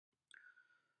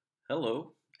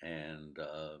Hello, and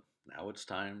now it's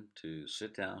time to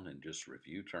sit down and just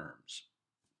review terms.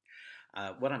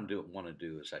 What want to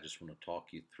do is I just want to talk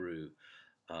you through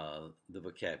the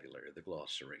vocabulary, the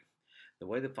glossary. The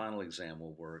way the final exam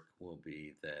will work will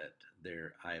be that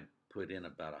I put in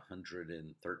about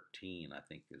 113, I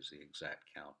think is the exact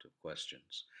count of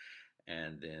questions.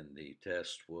 And then the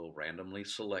test will randomly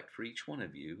select for each one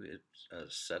of you. It's a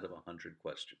set of 100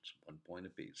 questions, 1 point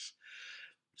apiece.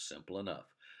 Simple enough.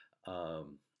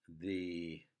 Um,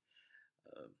 the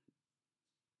uh,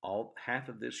 all half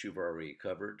of this you've already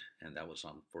covered, and that was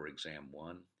on for exam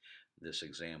one. This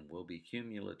exam will be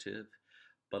cumulative,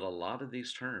 but a lot of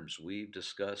these terms we've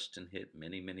discussed and hit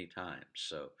many, many times.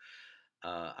 So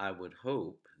I would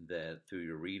hope that through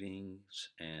your readings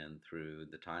and through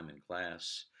the time in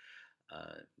class,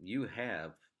 you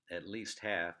have at least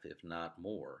half, if not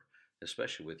more,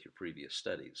 especially with your previous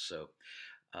studies. So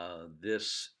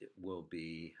this will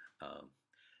be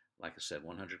like I said,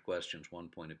 100 questions, 1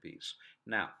 point apiece.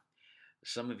 Now,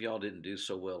 some of y'all didn't do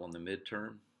so well on the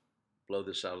midterm. Blow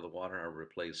this out of the water. I'll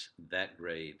replace that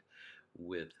grade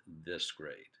with this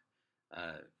grade.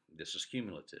 Uh, this is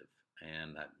cumulative,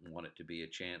 and I want it to be a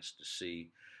chance to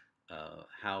see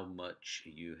how much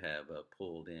you have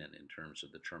pulled in terms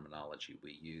of the terminology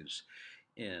we use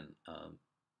in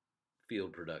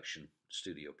field production,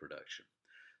 studio production.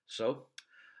 So,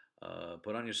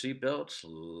 put on your seatbelts.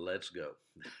 Let's go.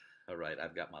 All right,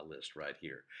 I've got my list right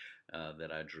here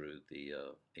that I drew the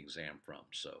exam from.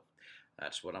 So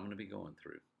that's what I'm going to be going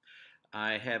through.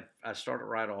 I started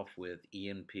right off with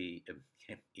ENP,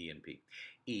 ENP,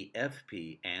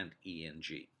 EFP, and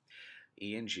ENG.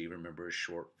 ENG, remember, is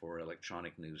short for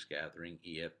electronic news gathering.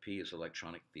 EFP is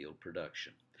electronic field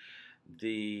production.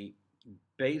 The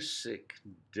basic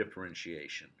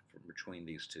differentiation between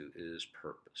these two is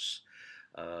purpose.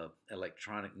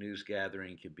 Electronic news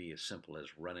gathering can be as simple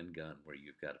as run and gun, where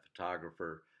you've got a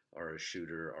photographer or a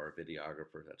shooter or a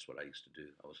videographer. That's what I used to do.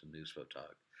 I was a news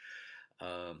photog.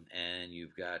 And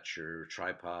you've got your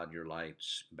tripod, your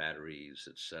lights, batteries,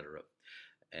 etc.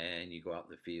 And you go out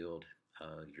in the field.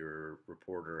 Your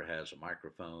reporter has a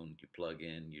microphone. You plug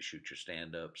in. You shoot your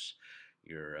stand-ups,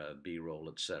 your B-roll,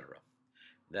 etc.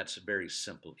 That's a very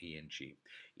simple ENG.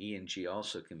 ENG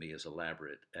also can be as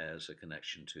elaborate as a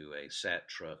connection to a SAT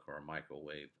truck or a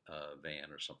microwave van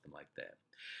or something like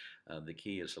that. The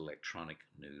key is electronic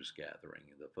news gathering.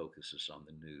 The focus is on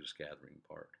the news gathering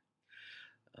part.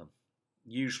 Um,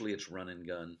 Usually it's run and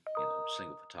gun,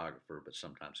 single photographer, but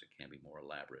sometimes it can be more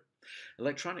elaborate.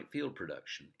 Electronic field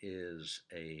production is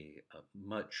a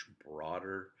much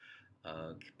broader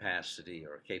capacity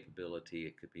or capability.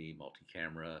 It could be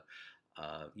multi-camera.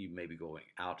 You may be going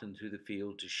out into the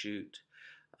field to shoot,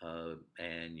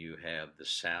 and you have the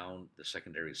sound, the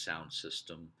secondary sound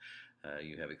system.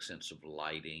 You have extensive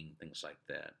lighting, things like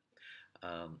that.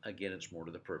 Again, it's more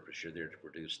to the purpose. You're there to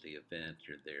produce the event.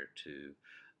 You're there to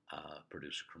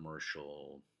produce a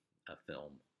commercial, a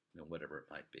film, whatever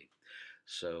it might be.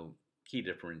 So, key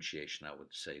differentiation, I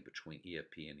would say, between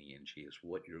EFP and ENG is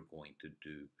what you're going to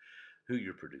do, who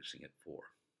you're producing it for.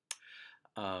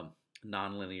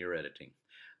 Nonlinear editing.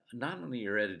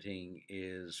 Nonlinear editing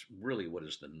is really what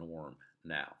is the norm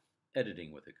now.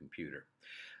 Editing with a computer.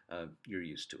 You're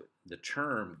used to it. The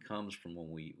term comes from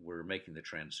when we were making the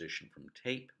transition from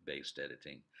tape-based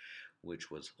editing,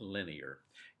 which was linear.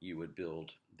 You would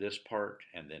build this part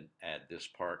and then add this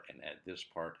part and add this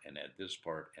part and add this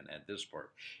part and add this part,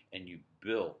 and you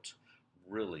built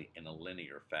really in a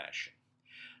linear fashion.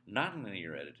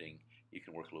 Nonlinear editing, you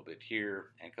can work a little bit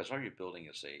here, and because all you're building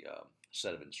is a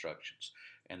set of instructions,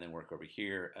 and then work over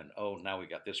here, and oh, now we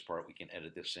got this part, we can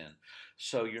edit this in.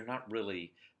 So you're not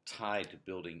really tied to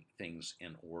building things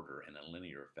in order in a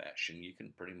linear fashion. You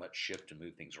can pretty much shift and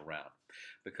move things around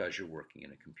because you're working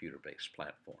in a computer-based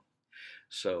platform.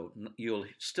 So you'll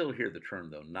still hear the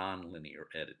term, though, nonlinear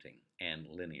editing and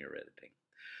linear editing.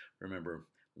 Remember,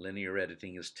 linear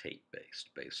editing is tape-based,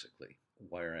 basically,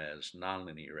 whereas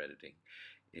nonlinear editing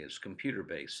is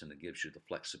computer-based, and it gives you the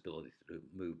flexibility to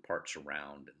move parts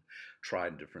around and try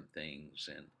different things.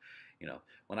 And,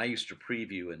 when I used to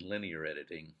preview in linear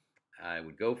editing, I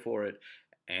would go for it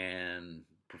and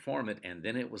perform it, and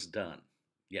then it was done.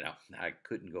 I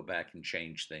couldn't go back and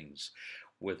change things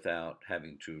without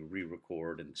having to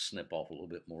re-record and snip off a little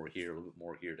bit more here, a little bit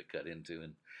more here to cut into,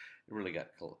 and it really got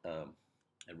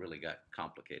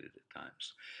complicated at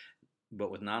times.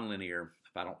 But with nonlinear,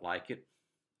 if I don't like it,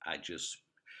 I just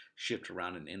shift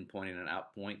around an in point and an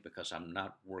out point because I'm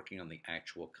not working on the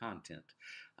actual content.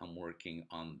 I'm working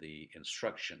on the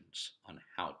instructions on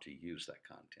how to use that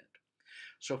content.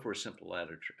 So for a simple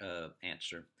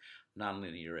answer,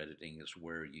 nonlinear editing is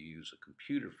where you use a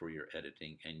computer for your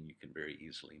editing and you can very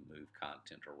easily move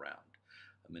content around,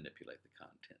 manipulate the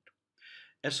content.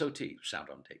 SOT, sound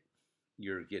on tape.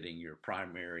 You're getting your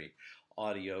primary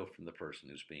audio from the person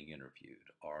who's being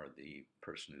interviewed or the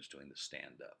person who's doing the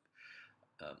stand-up.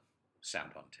 Uh,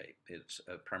 Sound on tape. It's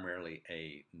primarily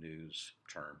a news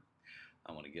term.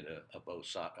 I want to get a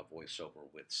voiceover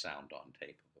with sound on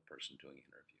tape of a person doing an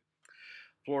interview.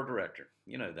 Floor director,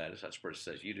 you know that is, that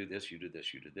person says, you do this, you do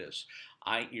this, you do this.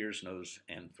 Eye, ears, nose,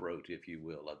 and throat, if you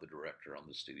will, of the director on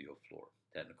the studio floor.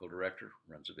 Technical director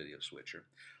runs a video switcher.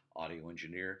 Audio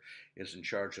engineer is in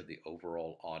charge of the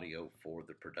overall audio for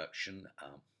the production.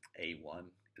 A1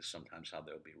 is sometimes how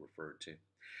they'll be referred to.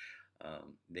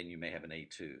 Then you may have an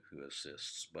A2 who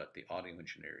assists, but the audio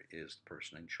engineer is the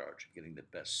person in charge of getting the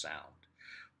best sound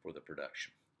for the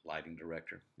production. Lighting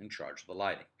director in charge of the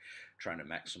lighting, trying to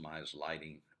maximize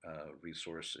lighting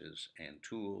resources and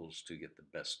tools to get the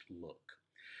best look.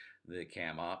 The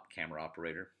camera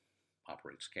operator,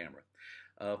 operates camera.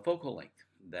 Focal length,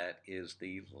 that is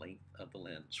the length of the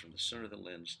lens from the center of the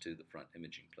lens to the front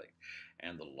imaging plate.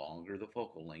 And the longer the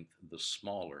focal length, the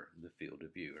smaller the field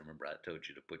of view. Remember, I told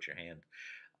you to put your hand,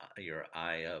 your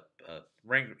eye up,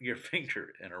 ring your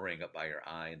finger in a ring up by your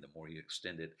eye, and the more you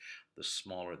extend it, the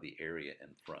smaller the area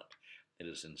in front. It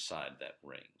is inside that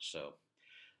ring. So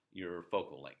your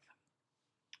focal length.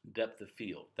 Depth of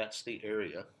field, that's the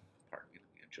area. Pardon me,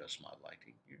 let me adjust my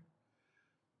lighting here.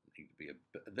 Need to be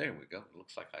there we go. It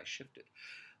looks like I shifted.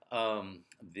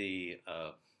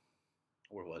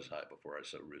 Where was I before I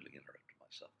so rudely interrupted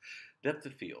myself? Depth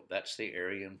of field, that's the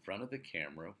area in front of the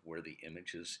camera where the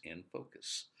image is in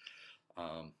focus.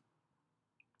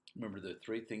 Remember, there are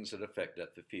three things that affect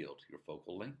depth of field: your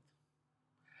focal length,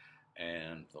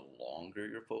 and the longer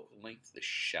your focal length, the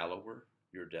shallower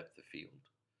your depth of field.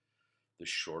 The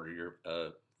shorter your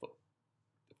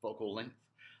focal length,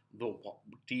 the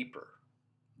deeper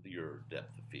your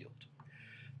depth of field.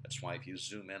 That's why if you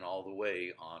zoom in all the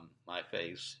way on my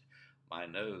face, my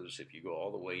nose, if you go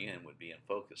all the way in, would be in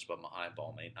focus, but my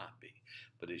eyeball may not be.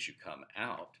 But as you come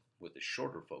out with a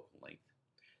shorter focal length,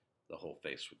 the whole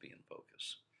face would be in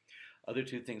focus. Other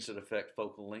two things that affect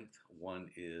focal length, one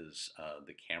is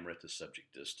the camera to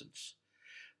subject distance.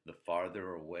 The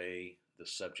farther away the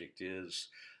subject is,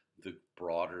 the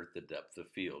broader the depth of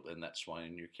field, and that's why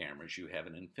in your cameras you have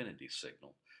an infinity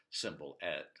symbol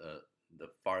at the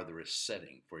farthest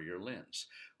setting for your lens,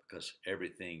 because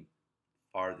everything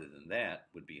farther than that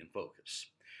would be in focus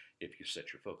if you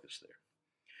set your focus there.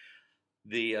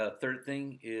 The third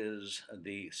thing is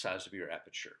the size of your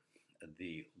aperture.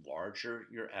 The larger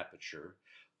your aperture,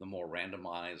 the more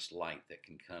randomized light that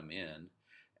can come in,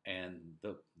 and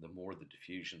the more the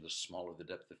diffusion, the smaller the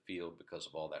depth of field because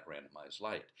of all that randomized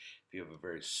light. If you have a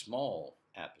very small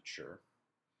aperture,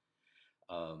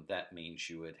 that means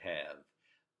you would have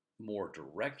more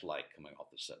direct light coming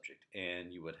off the subject,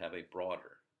 and you would have a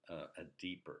broader, a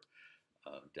deeper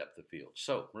depth of field.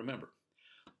 So remember,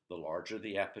 the larger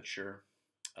the aperture,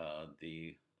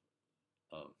 the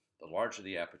larger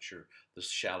the aperture, the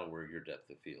shallower your depth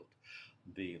of field.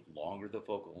 The longer the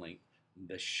focal length,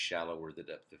 the shallower the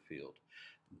depth of field.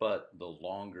 But the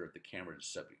longer the camera to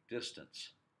subject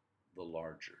distance, the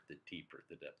larger, the deeper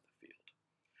the depth of field.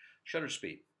 Shutter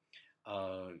speed.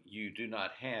 You do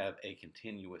not have a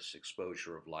continuous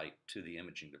exposure of light to the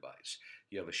imaging device.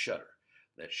 You have a shutter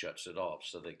that shuts it off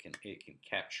so that it can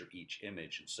capture each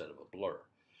image instead of a blur.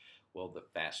 Well, the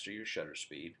faster your shutter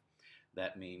speed,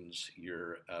 that means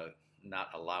you're not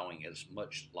allowing as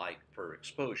much light per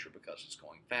exposure because it's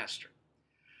going faster.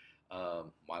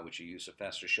 Why would you use a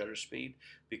faster shutter speed?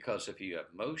 Because if you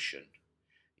have motion,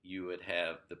 you would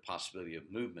have the possibility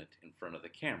of movement in front of the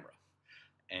camera.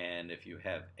 And if you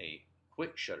have a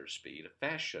quick shutter speed, a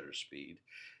fast shutter speed,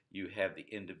 you have the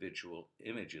individual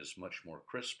images much more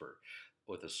crisper.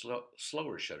 With a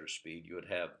slower shutter speed, you would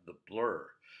have the blur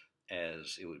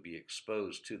as it would be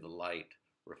exposed to the light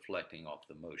reflecting off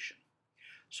the motion.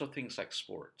 So things like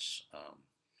sports,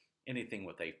 anything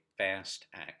with a fast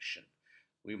action,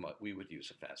 we would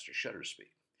use a faster shutter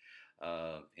speed.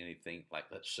 Anything like,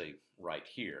 let's say right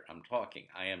here, I'm talking,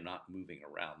 I am not moving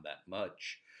around that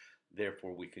much,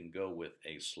 therefore we can go with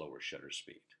a slower shutter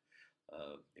speed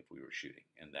if we were shooting,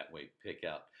 and that way pick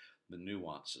out the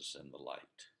nuances in the light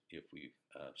if we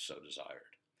so desired.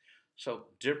 So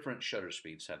different shutter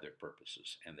speeds have their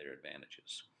purposes and their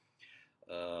advantages.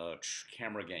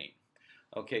 Camera gain.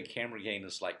 Okay, camera gain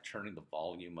is like turning the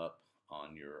volume up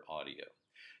on your audio.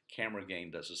 Camera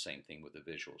gain does the same thing with the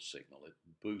visual signal. It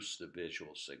boosts the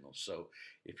visual signal. So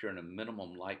if you're in a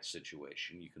minimum light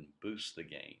situation, you can boost the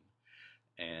gain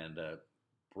and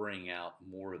bring out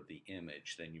more of the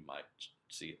image than you might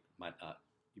see.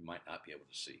 You might not be able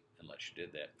to see unless you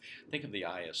did that. Think of the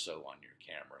ISO on your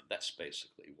camera. That's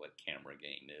basically what camera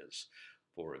gain is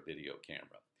for a video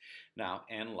camera. Now,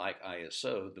 and like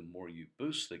ISO, the more you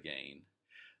boost the gain,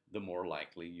 the more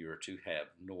likely you're to have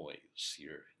noise.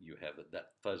 You have that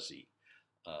fuzzy,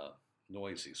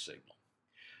 noisy signal.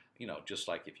 You know, just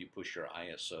like if you push your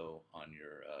ISO on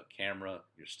your camera,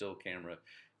 your still camera,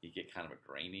 you get kind of a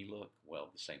grainy look. Well,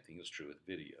 the same thing is true with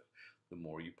video. The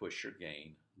more you push your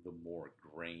gain, the more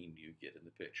grain you get in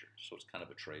the picture. So it's kind of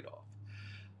a trade-off.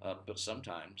 But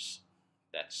sometimes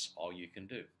that's all you can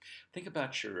do. Think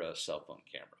about your cell phone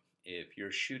camera. If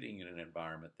you're shooting in an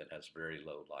environment that has very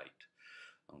low light,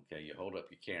 okay, you hold up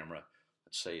your camera,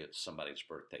 let's say it's somebody's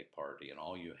birthday party and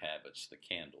all you have is the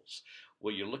candles.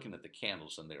 Well, you're looking at the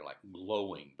candles and they're like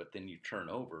glowing, but then you turn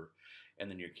over and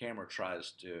then your camera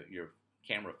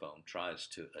phone tries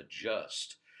to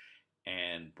adjust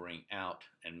and bring out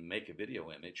and make a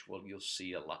video image. Well, you'll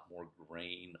see a lot more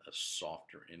grain, a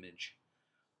softer image.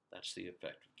 That's the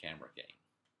effect of camera gain.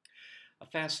 A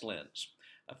fast lens.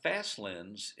 A fast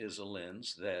lens is a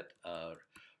lens that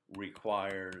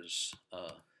requires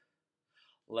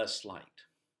less light.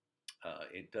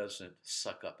 It doesn't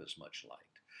suck up as much light.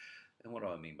 And what do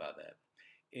I mean by that?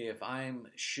 If I'm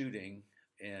shooting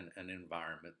in an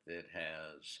environment that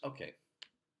has, okay,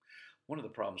 one of the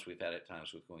problems we've had at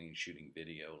times with going and shooting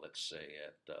video, let's say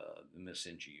at the Miss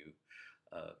NGU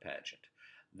pageant,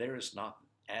 there is not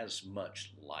as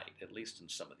much light, at least in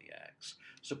some of the acts.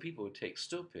 So people would take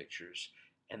still pictures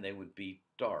and they would be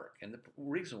dark. And the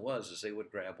reason is they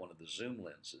would grab one of the zoom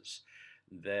lenses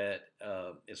that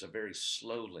is a very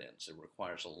slow lens. It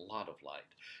requires a lot of light,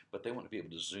 but they want to be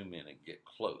able to zoom in and get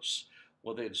close.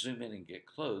 Well, they'd zoom in and get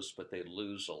close, but they'd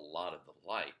lose a lot of the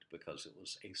light because it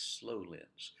was a slow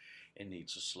lens. It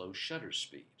needs a slow shutter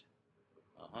speed.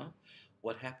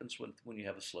 What happens when you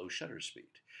have a slow shutter speed?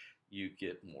 You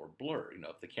get more blur. You know,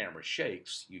 if the camera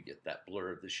shakes, you get that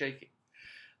blur of the shaking.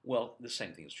 Well, the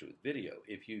same thing is true with video.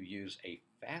 If you use a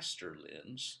faster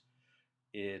lens,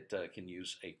 it can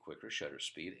use a quicker shutter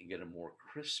speed and get a more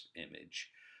crisp image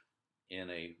in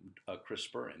a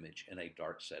crisper image in a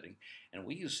dark setting. And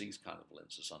we use these kind of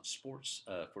lenses on sports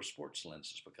for sports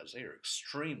lenses because they are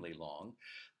extremely long.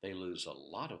 They lose a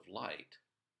lot of light.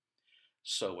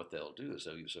 So what they'll do is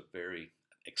they'll use a very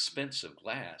expensive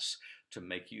glass to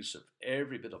make use of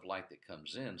every bit of light that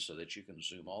comes in so that you can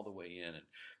zoom all the way in and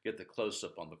get the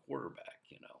close-up on the quarterback,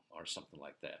 you know, or something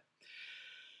like that.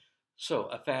 So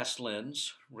a fast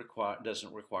lens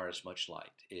doesn't require as much light.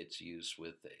 It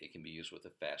can be used with a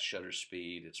fast shutter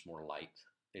speed. It's more light.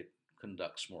 It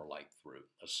conducts more light through.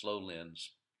 A slow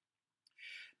lens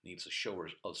needs a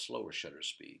slower shutter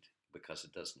speed because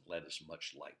it doesn't let as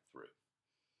much light through.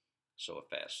 So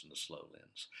a fast and a slow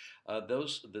lens.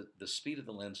 The speed of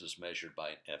the lens is measured by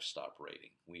an f-stop rating.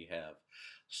 We have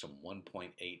some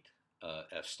 1.8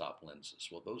 f-stop lenses.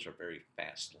 Well, those are very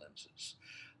fast lenses.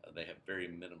 They have very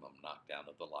minimum knockdown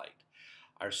of the light.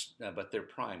 But they're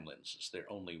prime lenses.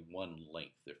 They're only one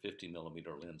length. They're 50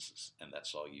 millimeter lenses, and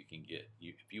that's all you can get.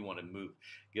 If you want to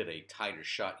get a tighter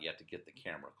shot, you have to get the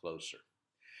camera closer,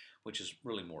 which is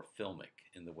really more filmic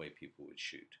in the way people would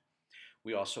shoot.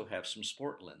 We also have some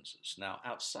sport lenses. Now,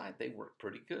 outside, they work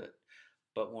pretty good.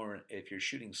 But if you're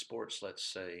shooting sports, let's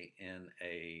say in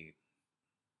a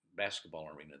basketball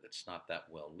arena that's not that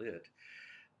well lit,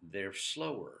 they're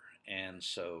slower. And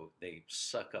so they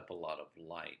suck up a lot of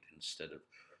light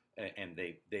and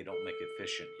they don't make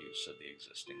efficient use of the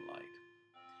existing light.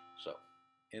 So,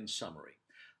 in summary,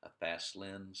 a fast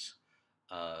lens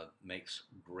makes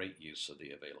great use of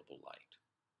the available light.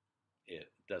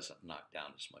 It doesn't knock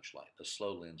down as much light. A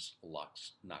slow lens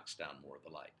knocks down more of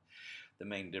the light. The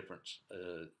main difference,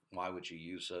 why would you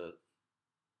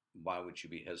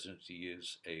be hesitant to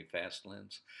use a fast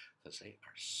lens? Because they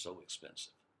are so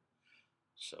expensive.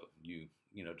 So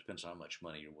depends on how much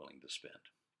money you're willing to spend.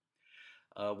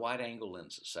 Wide angle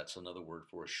lenses, that's another word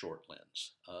for a short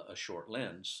lens. A short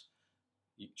lens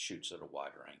shoots at a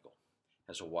wider angle,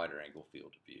 has a wider angle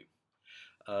field of view.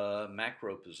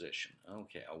 Macro position.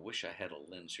 Okay, I wish I had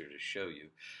a lens here to show you,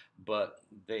 but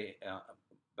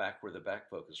back where the back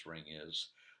focus ring is,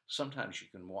 sometimes you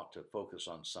can want to focus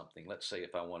on something. Let's say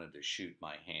if I wanted to shoot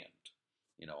my hand,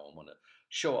 I want to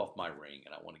show off my ring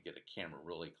and I want to get a camera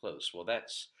really close. Well,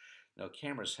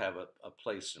 cameras have a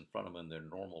place in front of them in their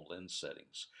normal lens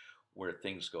settings where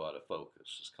things go out of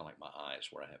focus. It's kind of like my eyes,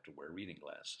 where I have to wear reading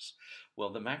glasses. Well,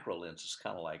 the macro lens is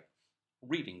kind of like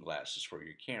reading glasses for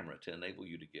your camera to enable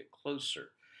you to get closer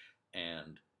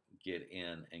and get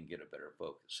in and get a better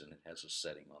focus. And it has a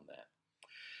setting on that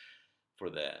for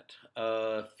that.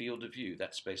 Field of view,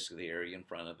 that's basically the area in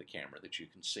front of the camera that you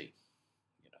can see.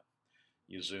 You know,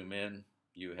 you zoom in,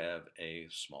 you have a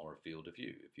smaller field of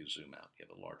view. If you zoom out, you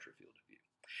have a larger field of view.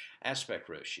 Aspect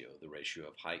ratio, the ratio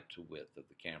of height to width of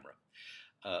the camera,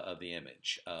 of the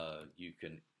image.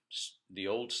 The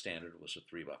old standard was a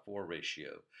 3:4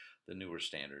 ratio. The newer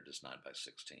standard is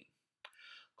 9:16.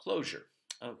 Closure.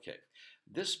 Okay,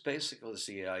 this basically is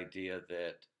the idea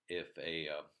that if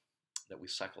that we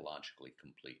psychologically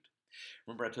complete.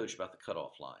 Remember I told you about the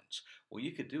cutoff lines. Well,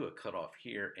 you could do a cutoff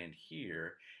here,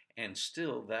 and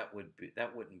still that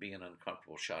wouldn't be an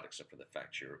uncomfortable shot, except for the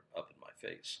fact you're up in my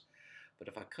face. But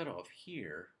if I cut off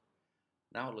here,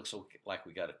 now it looks like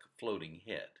we got a floating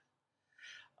head.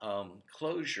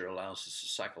 Closure allows us to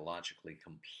psychologically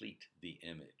complete the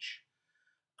image.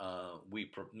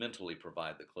 We mentally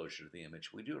provide the closure to the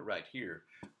image. We do it right here.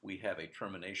 We have a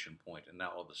termination point, and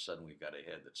now all of a sudden we've got a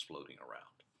head that's floating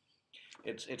around.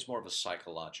 It's more of a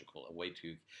psychological, a way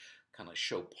to kind of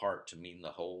show part to mean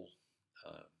the whole,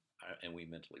 and we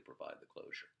mentally provide the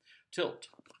closure. Tilt.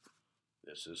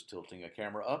 This is tilting a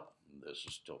camera up. This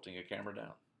is tilting a camera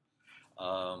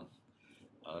down.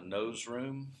 Nose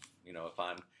room. You know, if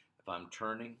I'm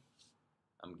turning,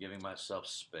 I'm giving myself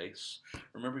space.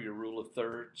 Remember your rule of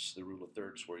thirds. The rule of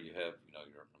thirds, where you have, you know,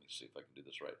 your. Let me see if I can do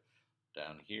this right.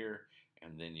 Down here,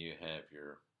 and then you have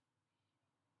your.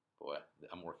 Boy,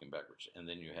 I'm working backwards. And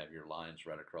then you have your lines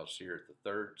right across here at the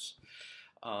thirds.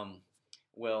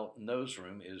 Well, nose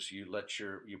room is you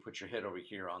put your head over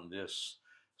here on this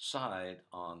side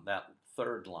on that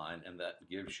third line, and that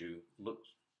gives you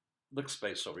look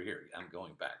space over here. I'm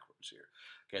going backwards here.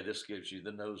 Okay, this gives you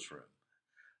the nose room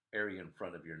area in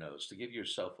front of your nose to give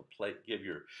yourself give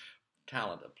your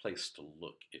talent a place to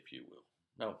look, if you will.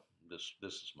 No, this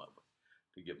is my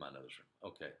to give my nose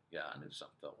room. Okay, yeah, I knew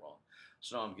something felt wrong.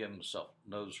 So now I'm giving myself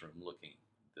nose room looking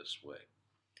this way.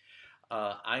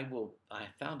 I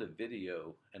found a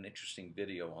video, an interesting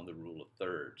video on the rule of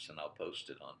thirds, and I'll post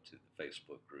it onto the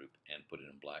Facebook group and put it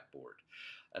in Blackboard.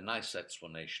 A nice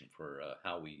explanation for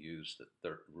how we use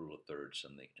the rule of thirds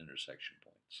and the intersection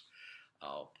points.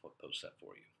 I'll post that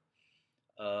for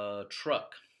you.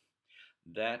 Truck.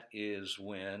 That is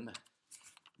when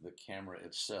the camera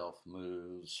itself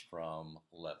moves from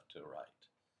left to right.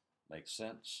 Makes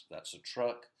sense? That's a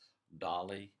truck.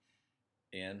 Dolly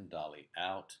in, dolly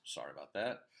out. Sorry about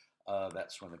that.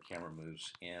 That's when the camera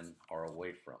moves in or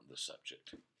away from the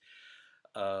subject.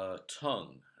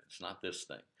 Tongue. It's not this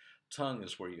thing. Tongue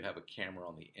is where you have a camera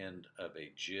on the end of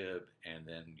a jib, and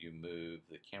then you move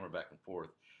the camera back and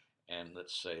forth. And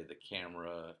let's say the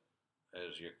camera,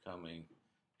 as you're coming,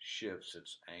 shifts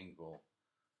its angle,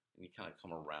 and you kind of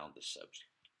come around the subject.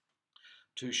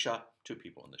 Two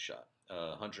people in the shot.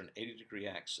 180-degree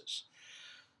axis.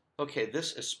 Okay,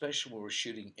 this especially when we're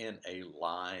shooting in a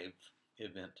live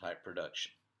event type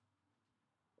production.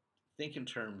 Think in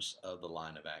terms of the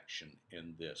line of action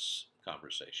in this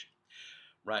conversation.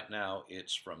 Right now,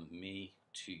 it's from me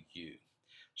to you.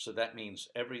 So that means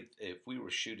if we were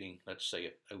shooting, let's say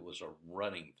it was a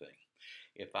running thing.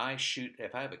 If I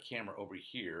have a camera over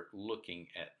here looking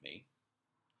at me,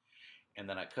 and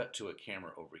then I cut to a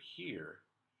camera over here,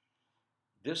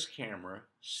 this camera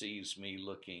sees me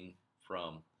looking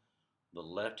from the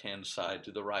left-hand side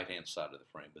to the right-hand side of the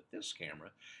frame, but this camera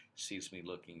sees me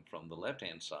looking from the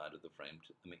left-hand side of the frame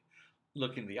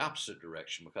looking the opposite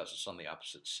direction, because it's on the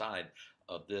opposite side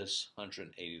of this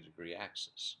 180-degree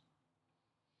axis.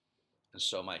 And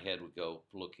so my head would go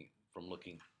from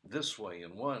looking this way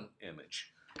in one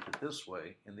image to this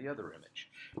way in the other image,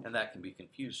 and that can be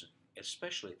confusing,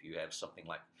 especially if you have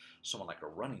someone like a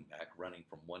running back running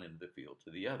from one end of the field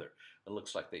to the other. It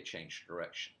looks like they changed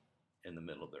direction in the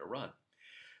middle of their run.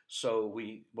 So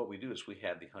what we do is we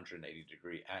have the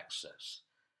 180-degree axis.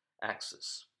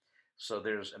 So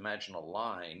imagine a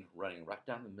line running right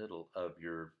down the middle of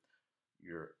your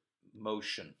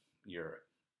motion, your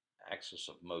axis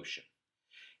of motion.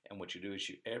 And what you do is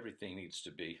everything needs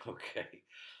to be, okay,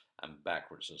 I'm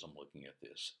backwards as I'm looking at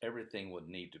this. Everything would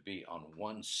need to be on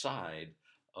one side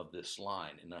of this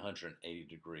line in a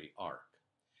 180-degree arc.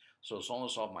 So as long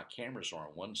as all my cameras are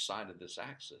on one side of this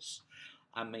axis,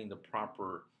 I mean the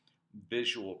proper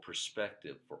visual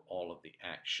perspective for all of the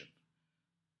action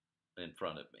in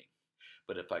front of me.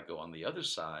 But if I go on the other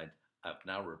side, I've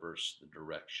now reversed the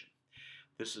direction.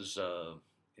 This is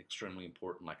extremely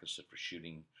important, like I said, for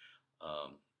shooting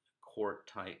court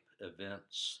type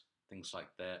events, things like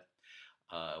that.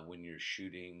 When you're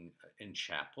shooting in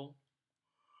chapel,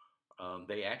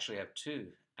 they actually have two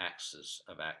axes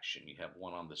of action. You have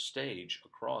one on the stage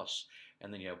across,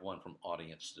 and then you have one from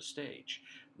audience to stage.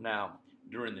 Now,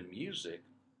 during the music,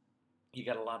 you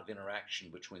got a lot of interaction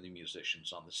between the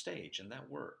musicians on the stage, and that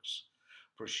works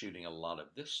for shooting a lot of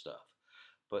this stuff.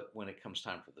 But when it comes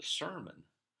time for the sermon,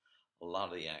 a lot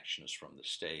of the action is from the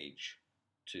stage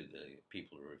to the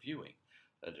people who are reviewing,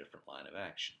 a different line of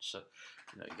action. So,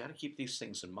 you got to keep these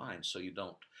things in mind so you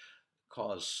don't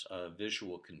cause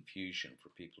visual confusion for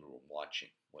people who are watching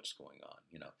what's going on.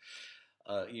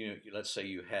 Let's say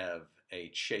you have a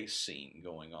chase scene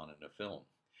going on in a film,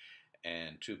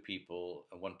 and two people,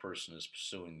 one person is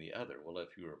pursuing the other. Well,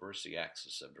 if you reverse the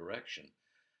axis of direction,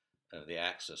 the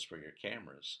axis for your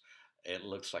cameras, it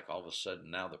looks like all of a sudden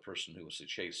now the person who was the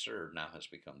chaser now has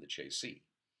become the chasee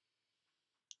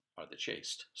or the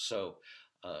chased. So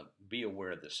be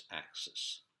aware of this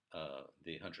axis,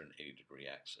 the 180-degree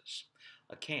axis.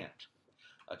 A cant.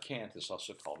 A cant is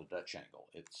also called a Dutch angle.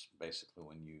 It's basically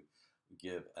when you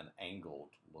give an angled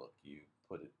look, you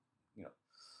put it,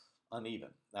 uneven.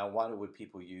 Now, why would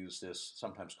people use this,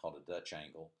 sometimes called a Dutch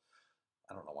angle?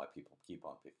 I don't know why people keep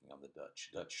on picking on the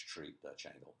Dutch treat, Dutch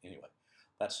angle. Anyway,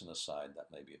 that's an aside.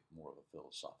 That may be more of a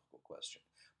philosophical question.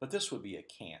 But this would be a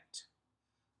cant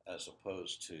as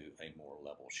opposed to a more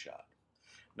level shot.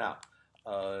 Now,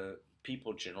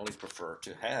 people generally prefer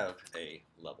to have a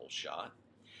level shot,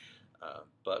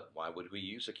 but why would we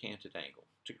use a canted angle?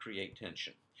 To create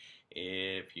tension.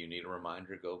 If you need a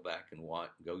reminder, go back and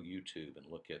go YouTube and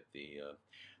look at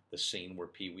the scene where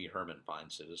Pee Wee Herman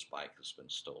finds that his bike has been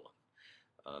stolen.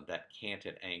 That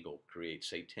canted angle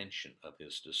creates a tension of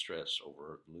his distress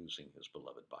over losing his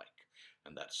beloved bike,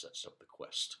 and that sets up the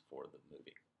quest for the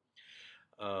movie.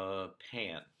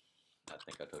 Pan. I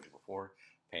think I told you before.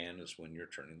 Pan is when you're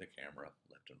turning the camera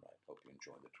left and right. Hope you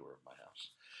enjoyed the tour of my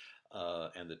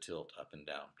house. And the tilt up and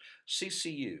down.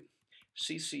 CCU.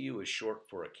 CCU is short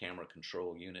for a camera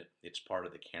control unit. It's part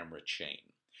of the camera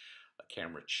chain. A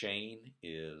camera chain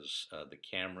is the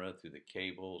camera through the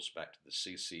cables back to the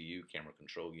CCU, camera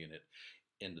control unit,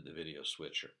 into the video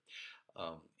switcher.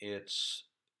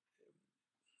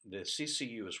 The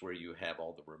CCU is where you have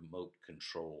all the remote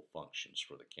control functions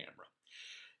for the camera.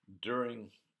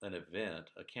 During an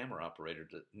event, a camera operator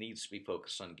needs to be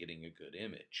focused on getting a good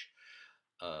image,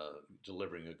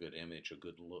 delivering a good image, a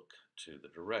good look to the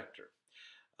director.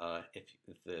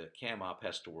 If the cam op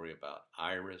has to worry about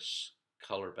iris,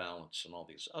 color balance, and all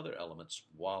these other elements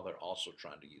while they're also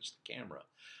trying to use the camera,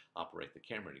 operate the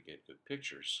camera to get good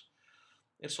pictures,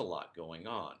 it's a lot going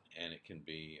on, and it can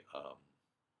be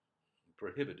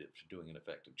prohibitive to doing an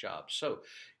effective job. So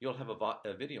you'll have a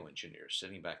video engineer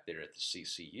sitting back there at the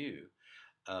CCU,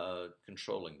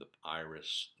 controlling the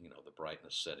iris, the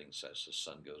brightness settings as the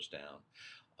sun goes down,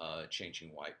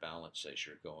 changing white balance as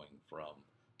you're going from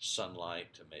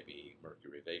sunlight to maybe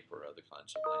mercury vapor, other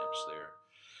kinds of lamps there.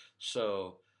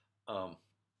 So,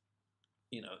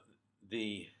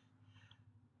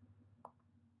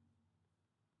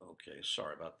 okay,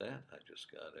 sorry about that. I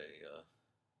just got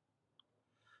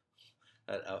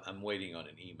I'm waiting on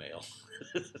an email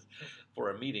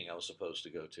for a meeting I was supposed to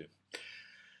go to.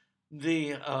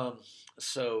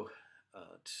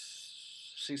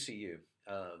 CCU,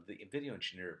 the video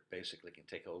engineer basically can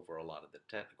take over a lot of the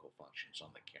technical functions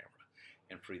on the camera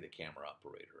and free the camera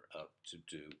operator up to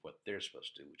do what they're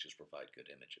supposed to do, which is provide good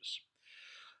images.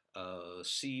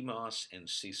 CMOS and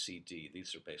CCD,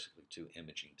 these are basically two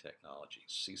imaging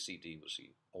technologies. CCD was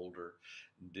the older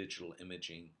digital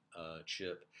imaging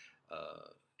chip,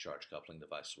 charge coupling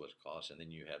device is what it calls, and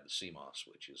then you have the CMOS,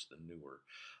 which is the newer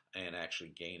and actually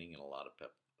gaining in a lot of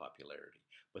popularity.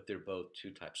 But they're both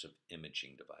two types of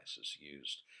imaging devices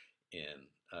used in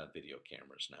video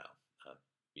cameras now,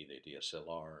 be they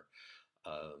DSLR,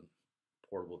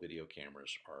 portable video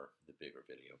cameras, or the bigger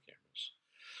video cameras.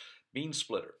 Beam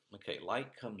splitter. Okay,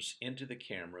 light comes into the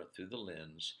camera through the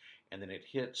lens, and then it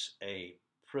hits a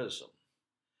prism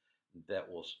that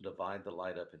will divide the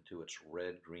light up into its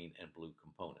red, green, and blue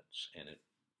components. And it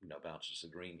bounces the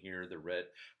green here, the red.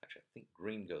 Actually, I think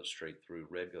green goes straight through,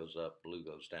 red goes up, blue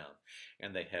goes down.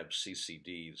 And they have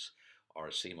CCDs, or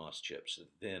CMOS chips,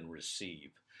 that then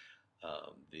receive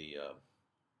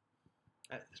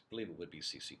I believe it would be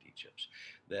CCD chips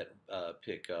that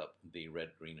pick up the red,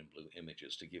 green, and blue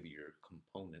images to give you your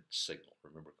component signal.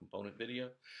 Remember component video?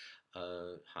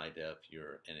 High def,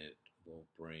 and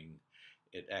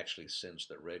it actually sends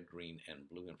the red, green, and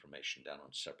blue information down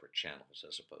on separate channels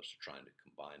as opposed to trying to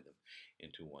combine them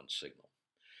into one signal.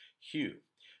 Hue.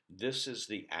 This is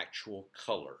the actual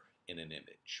color in an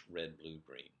image, red, blue,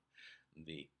 green,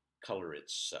 the color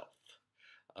itself.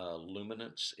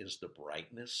 Luminance is the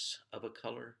brightness of a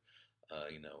color.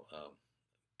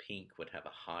 Pink would have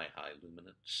a high, high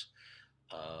luminance.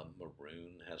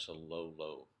 Maroon has a low,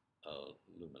 low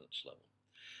luminance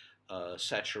level.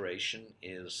 Saturation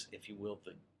is, if you will,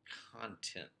 the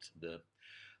content,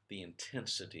 the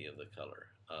intensity of the color.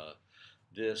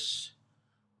 This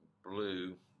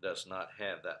blue does not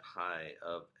have that high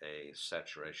of a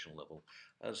saturation level,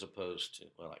 as opposed to,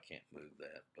 well, I can't move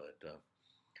that, but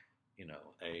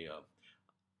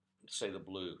say the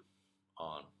blue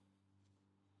on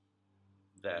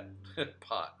that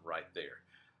pot right there.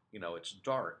 It's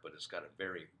dark, but it's got a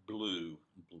very blue,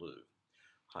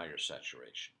 higher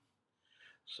saturation.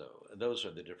 So those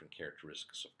are the different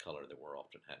characteristics of color that we're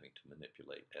often having to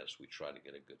manipulate as we try to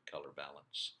get a good color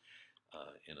balance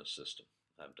in a system.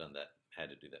 I've done that, had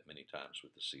to do that many times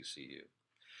with the CCU.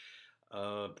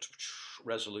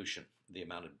 Resolution, the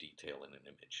amount of detail in an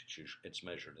image. It's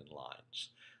measured in lines,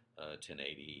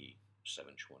 1080,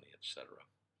 720, etc.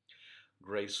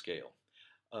 Grayscale.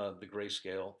 The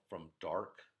grayscale from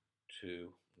dark to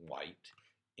white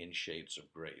in shades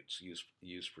of gray. It's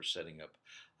used for setting up,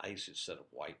 I use it to set up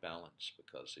white balance,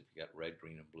 because if you got red,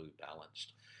 green, and blue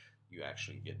balanced, you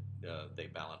actually get, they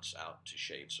balance out to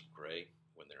shades of gray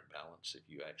when they're in balance. If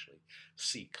you actually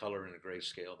see color in a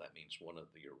grayscale, that means one of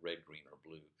your red, green, or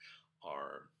blue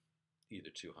are either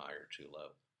too high or too low.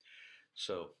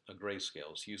 So a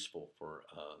grayscale is useful for,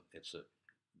 it's a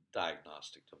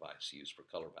diagnostic device used for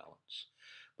color balance.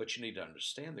 But you need to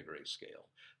understand the grayscale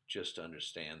just to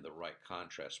understand the right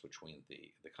contrast between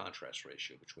the contrast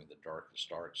ratio between the darkest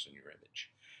darks in your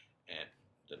image and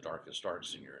the darkest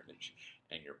darks in your image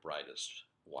and your brightest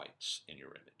whites in your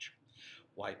image.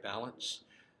 White balance,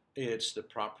 it's the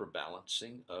proper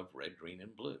balancing of red, green,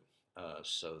 and blue,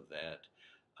 so that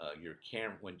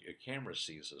when your camera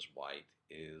sees as white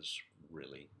is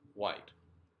really white.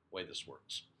 The way this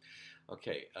works.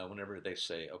 Okay, whenever they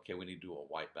say, okay, we need to do a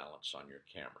white balance on your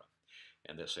camera,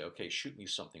 and they say, okay, shoot me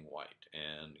something white,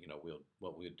 and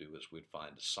what we'd do is we'd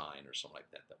find a sign or something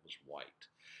like that that was white,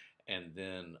 and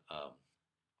then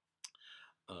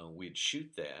we'd shoot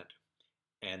that,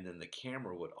 and then the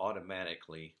camera would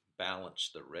automatically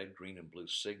balance the red, green, and blue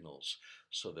signals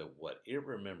so that what it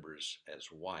remembers as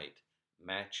white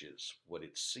matches what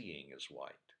it's seeing as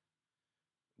white,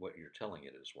 what you're telling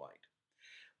it is white.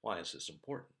 Why is this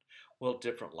important? Well,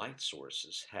 different light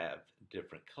sources have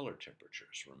different color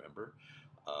temperatures, remember?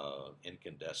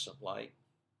 Incandescent light,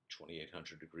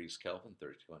 2800 degrees Kelvin,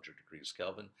 3200 degrees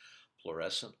Kelvin.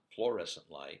 Fluorescent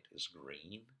light is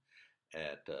green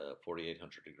at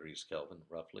 4800 degrees Kelvin,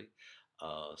 roughly.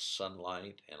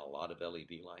 Sunlight and a lot of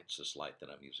LED lights, this light that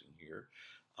I'm using here,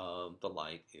 the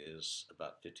light is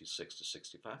about 56 to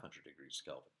 6500 degrees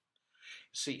Kelvin.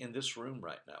 See, in this room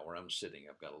right now where I'm sitting,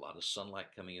 I've got a lot of sunlight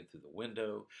coming in through the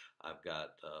window. I've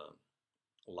got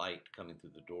light coming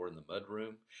through the door in the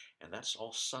mudroom, and that's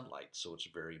all sunlight, so it's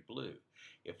very blue.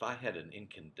 If I had an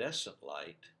incandescent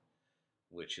light,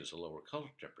 which is a lower color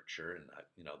temperature, and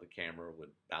the camera would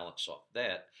balance off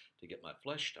that to get my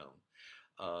flesh tone,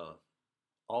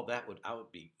 I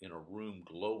would be in a room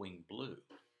glowing blue.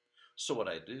 So what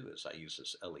I do is I use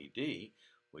this LED,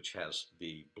 which has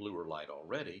the bluer light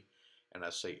already, and I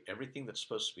say everything that's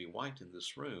supposed to be white in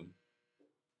this room,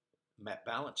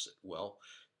 balance it. Well,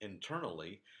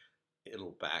 internally,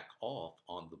 it'll back off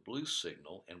on the blue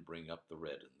signal and bring up the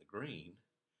red and the green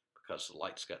because the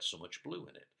light's got so much blue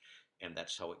in it. And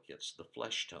that's how it gets the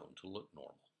flesh tone to look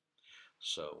normal.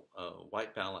 So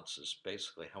white balance is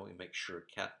basically how we make sure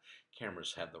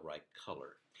cameras have the right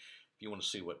color. If you want to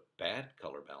see what bad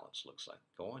color balance looks like,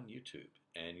 go on YouTube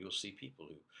and you'll see people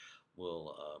who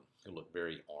will who look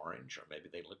very orange, or maybe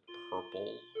they look purple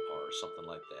or something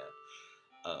like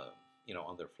that,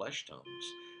 on their flesh tones.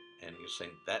 And you're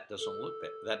saying that doesn't look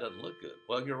bad, that doesn't look good.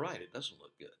 Well, you're right, it doesn't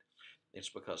look good. It's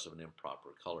because of an improper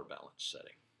color balance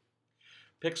setting.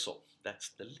 Pixel, that's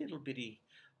the little bitty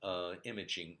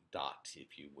imaging dot,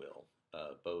 if you will,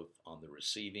 both on the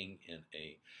receiving in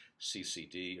a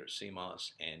CCD or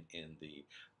CMOS and in the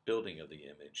building of the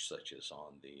image, such as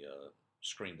on the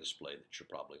screen display that you're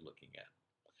probably looking at.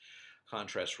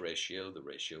 Contrast ratio, the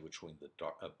ratio between the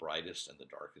brightest and the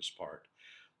darkest part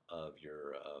of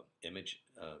your image,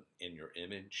 in your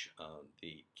image.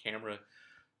 The camera,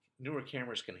 newer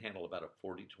cameras can handle about a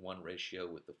 40-to-1 ratio,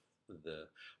 with the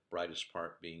brightest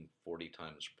part being 40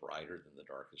 times brighter than the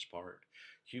darkest part.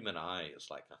 Human eye is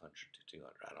like 100 to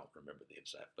 200. I don't remember the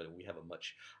exact, but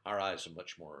our eyes are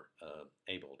much more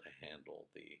able to handle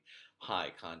the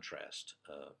high contrast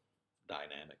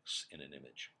dynamics in an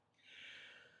image.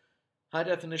 High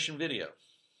definition video.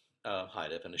 High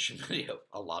definition video,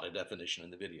 a lot of definition in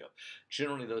the video.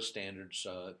 Generally, those standards,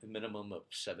 a minimum of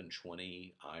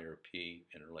 720 I or P,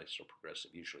 interlace or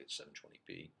progressive, usually it's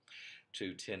 720p,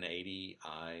 to 1080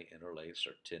 I interlace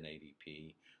or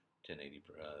 1080p,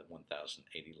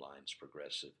 1080 lines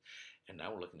progressive. And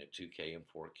now we're looking at 2K and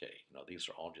 4K. Now, these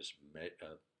are all just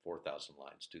 4,000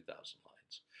 lines, 2,000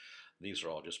 lines. These are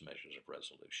all just measures of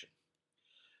resolution.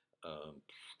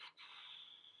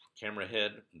 Camera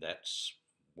head, that's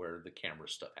where the camera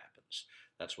stuff happens.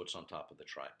 That's what's on top of the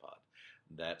tripod.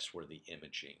 That's where the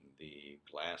imaging, the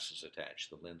glass is attached,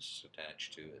 the lens is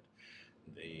attached to it,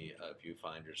 the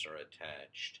viewfinders are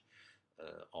attached,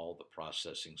 all the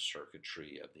processing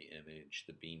circuitry of the image,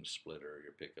 the beam splitter,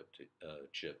 your pickup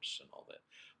chips, and all that.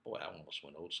 Boy, I almost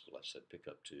went old school. I said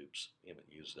pickup tubes. We haven't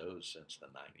used those since the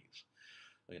 90s,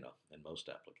 in most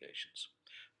applications.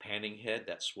 Panning head,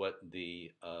 that's what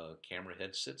the camera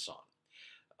head sits on.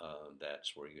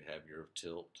 That's where you have your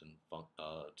tilt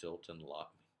and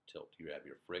lock. You have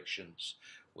your frictions,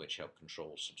 which help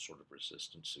control some sort of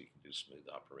resistance, so you can do smooth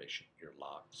operation. Your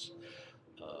locks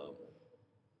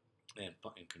and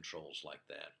controls like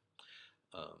that.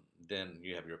 Then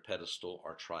you have your pedestal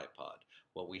or tripod.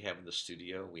 What we have in the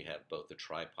studio, we have both the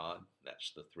tripod,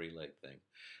 that's the three-leg thing,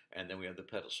 and then we have the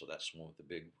pedestal. That's the one with the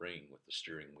big ring with the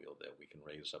steering wheel that we can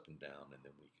raise up and down, and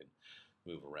then we can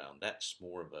move around. That's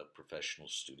more of a professional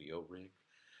studio rig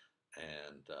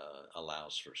and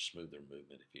allows for smoother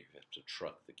movement if you have to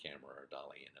truck the camera or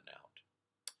dolly in and out.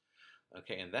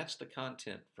 Okay, and that's the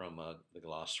content from the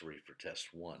glossary for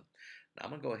test 1. Now I'm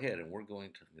going to go ahead and we're going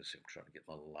to, let's see, I'm trying to get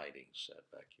my lighting set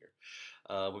back here.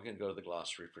 We're going to go to the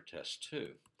glossary for test 2.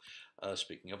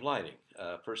 Speaking of lighting,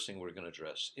 first thing we're going to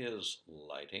address is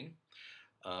lighting.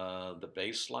 The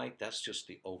base light, that's just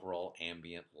the overall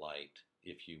ambient light,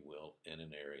 if you will, in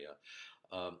an area.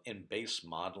 In base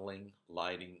modeling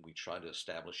lighting, we try to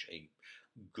establish a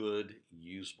good,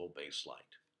 usable base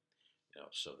light,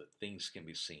 so that things can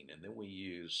be seen. And then we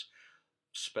use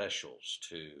specials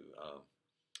to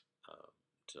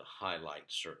highlight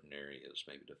certain areas,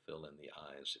 maybe to fill in the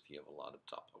eyes if you have a lot of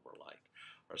top-over light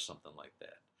or something like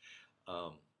that.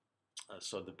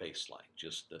 So the base light,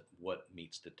 just what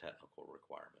meets the technical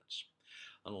requirements.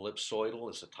 An ellipsoidal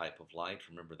is a type of light.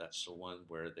 Remember, that's the one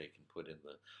where they can put in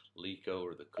the Leica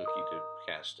or the cookie to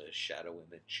cast a shadow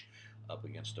image up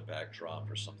against a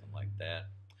backdrop or something like that.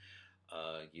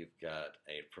 You've got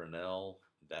a Fresnel.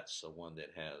 That's the one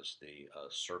that has the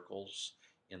circles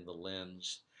in the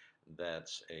lens.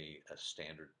 That's a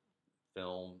standard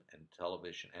film and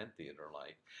television and theater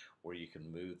light where you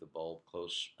can move the bulb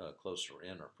closer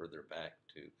in or further back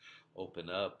to open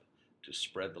up, to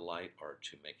spread the light, or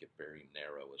to make it very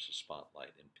narrow as a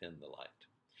spotlight and pin the light.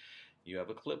 You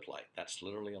have a clip light. That's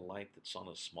literally a light that's on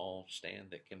a small stand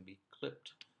that can be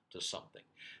clipped to something,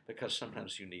 because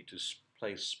sometimes you need to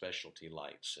place specialty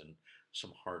lights in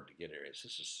some hard to get areas.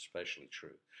 This is especially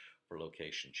true for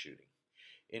location shooting.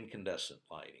 Incandescent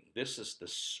lighting. This is the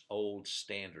old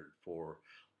standard for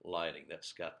lighting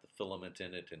that's got the filament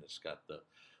in it, and it's got the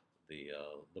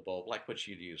bulb, like what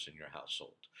you'd use in your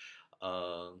household.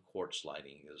 Quartz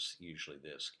lighting is usually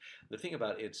this. The thing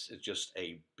about it's just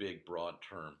a big, broad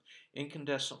term.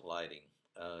 Incandescent lighting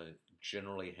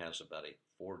generally has about a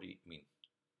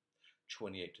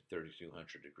 28 to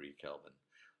 3200 degree Kelvin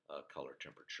color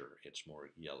temperature. It's more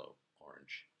yellow,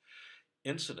 orange.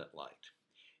 Incident light.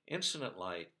 Incident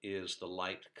light is the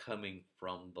light coming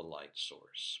from the light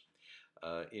source.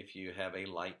 If you have a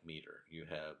light meter, you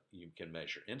can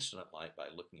measure incident light by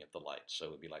looking at the light. So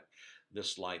it would be like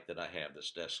this light that I have,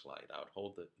 this desk light. I would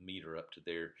hold the meter up to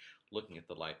there, looking at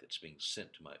the light that's being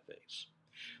sent to my face.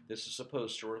 This is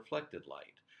opposed to reflected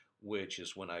light, which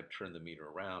is when I turn the meter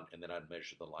around and then I'd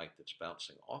measure the light that's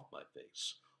bouncing off my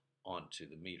face onto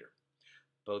the meter.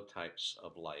 Both types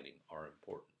of lighting are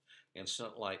important.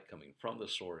 Incident light coming from the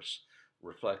source,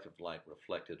 reflective light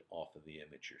reflected off of the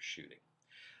image you're shooting.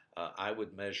 I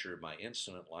would measure my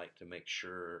incident light to make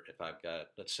sure if I've got,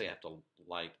 let's say I have to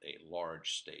light a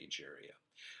large stage area.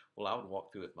 Well, I would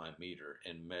walk through with my meter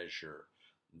and measure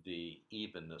the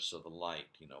evenness of the light.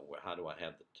 How do I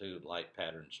have the two light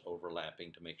patterns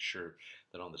overlapping to make sure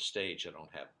that on the stage I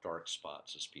don't have dark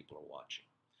spots as people are watching.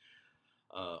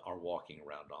 Are walking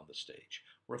around on the stage.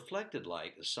 Reflected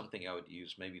light is something I would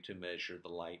use maybe to measure the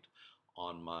light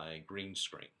on my green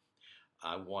screen.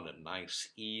 I want a nice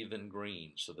even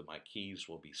green so that my keys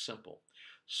will be simple.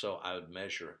 So I would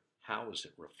measure how is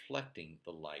it reflecting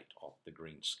the light off the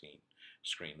green screen.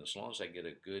 As long as I get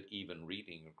a good even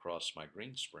reading across my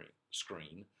green screen,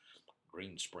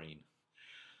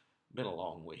 been a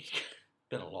long week.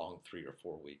 been a long 3 or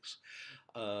 4 weeks.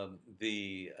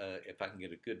 If I can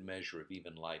get a good measure of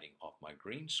even lighting off my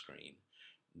green screen,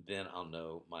 then I'll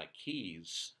know my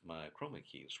keys, my chroma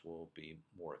keys, will be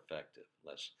more effective,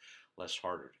 less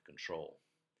harder to control.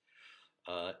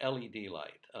 LED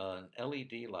light. An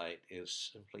LED light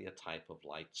is simply a type of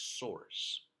light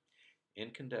source.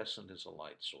 Incandescent is a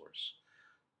light source.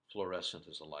 Fluorescent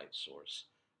is a light source.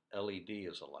 LED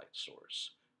is a light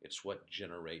source. It's what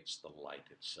generates the light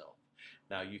itself.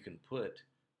 Now you can put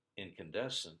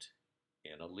incandescent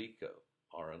in a LECO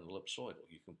or an ellipsoidal.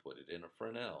 You can put it in a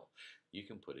Fresnel. You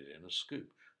can put it in a scoop.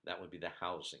 That would be the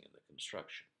housing and the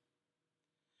construction.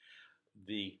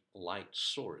 The light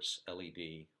source,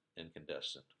 LED,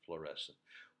 incandescent, fluorescent,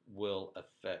 will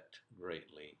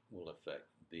greatly affect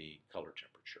the color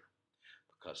temperature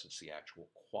because it's the actual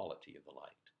quality of the light.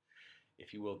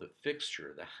 If you will, the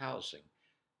fixture, the housing,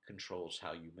 controls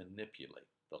how you manipulate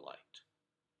the light.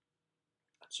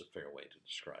 That's a fair way to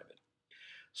describe it.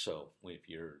 So if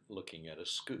you're looking at a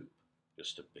scoop,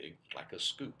 just a big, like a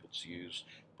scoop, it's used,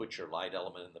 put your light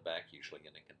element in the back, usually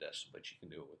in incandescent, but you can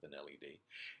do it with an LED,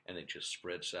 and it just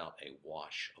spreads out a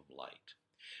wash of light.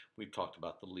 We've talked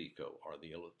about the LECO or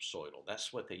the ellipsoidal.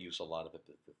 That's what they use a lot of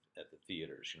at the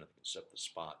theaters. You know, they can set the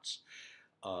spots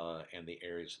and the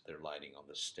areas that they're lighting on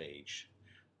the stage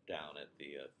down at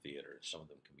the theater. Some of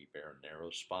them can be bare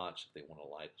narrow spots if they want to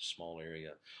light a small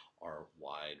area, or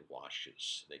wide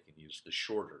washes. They can use the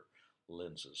shorter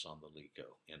lenses on the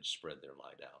LECO and spread their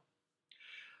light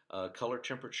out. Color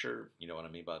temperature, you know what I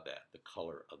mean by that, the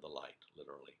color of the light,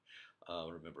 literally.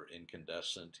 Remember,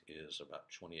 incandescent is about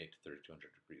 28 to 3200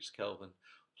 degrees Kelvin.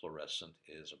 Fluorescent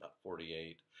is about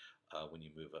 48. When you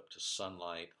move up to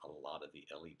sunlight, a lot of the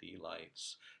LED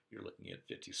lights, you're looking at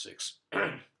 56,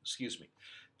 excuse me,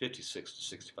 56 to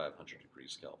 6500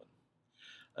 degrees Kelvin.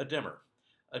 A dimmer.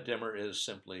 A dimmer is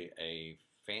simply a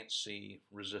fancy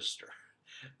resistor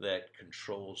that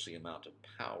controls the amount of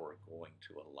power going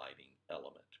to a lighting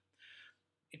element.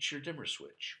 It's your dimmer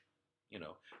switch. You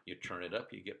know, you turn it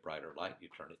up, you get brighter light. You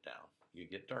turn it down, you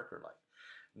get darker light.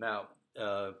 Now,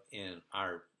 in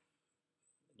our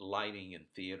lighting and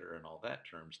theater and all that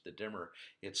terms, the dimmer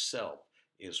itself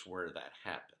is where that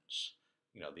happens.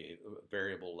 You know, the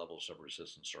variable levels of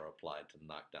resistance are applied to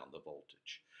knock down the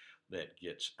voltage that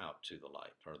gets out to the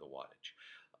light or the wattage.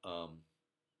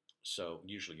 So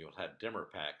usually you'll have dimmer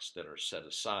packs that are set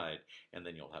aside, and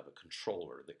then you'll have a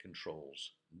controller that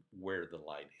controls where the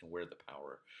light and where the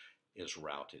power is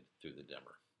routed through the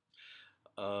dimmer.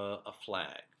 A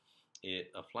flag.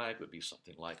 A flag would be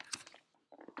something like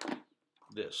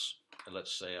this. And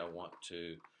let's say I want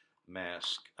to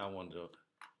mask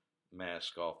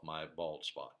off my bald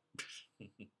spot,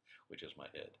 which is my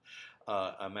head.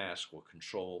 A mask will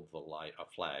control the light, a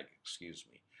flag, excuse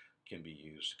me, can be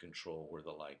used to control where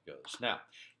the light goes. Now,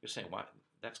 you're saying, why,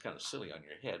 that's kind of silly on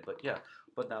your head, but yeah,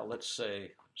 but now let's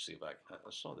say, see if I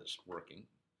saw this working.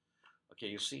 Okay,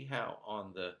 you see how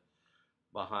on the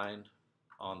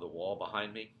wall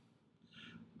behind me,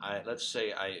 let's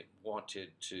say I wanted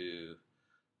to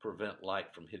prevent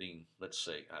light from hitting, let's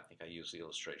say, I think I used the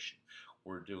illustration.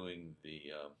 We're doing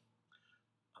the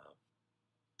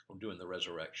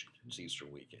resurrection. It's Easter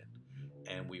weekend,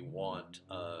 and we don't want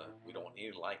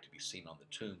any light to be seen on the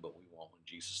tomb, but we want when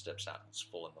Jesus steps out, it's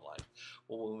full in the light.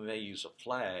 Well, we may use a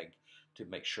flag to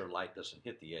make sure light doesn't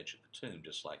hit the edge of the tomb,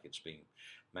 just like it's being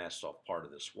masked off part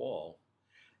of this wall,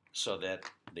 so that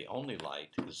the only light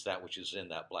is that which is in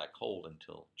that black hole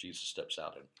until Jesus steps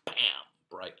out and bam,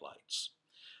 bright lights.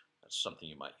 That's something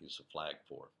you might use a flag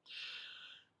for.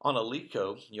 On a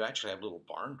LECO, you actually have little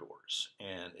barn doors,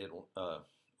 and it'll,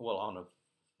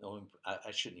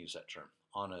 I shouldn't use that term.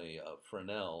 On a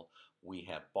Fresnel, we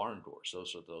have barn doors.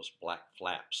 Those are those black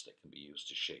flaps that can be used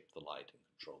to shape the light and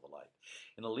control the light.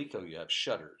 In a LECO, you have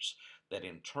shutters that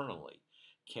internally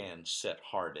can set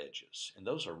hard edges, and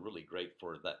those are really great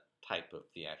for that type of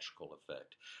theatrical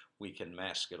effect. We can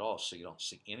mask it off so you don't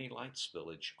see any light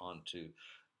spillage onto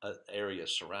an area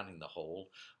surrounding the hole,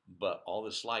 but all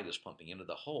this light is pumping into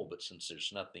the hole, but since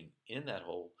there's nothing in that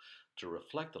hole to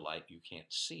reflect the light, you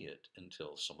can't see it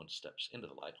until someone steps into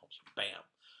the light hole. Bam!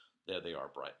 There they are,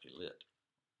 brightly lit.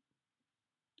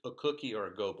 A cookie or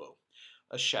a gobo,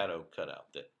 a shadow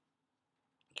cutout that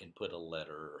can put a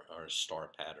letter or a star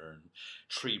pattern,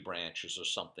 tree branches or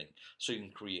something, so you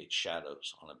can create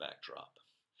shadows on a backdrop.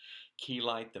 Key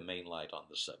light, the main light on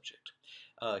the subject.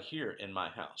 Here in my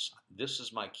house, this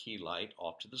is my key light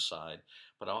off to the side,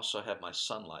 but I also have my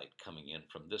sunlight coming in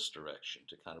from this direction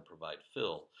to kind of provide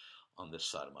fill on this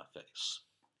side of my face.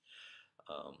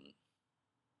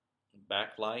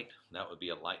 Backlight, that would be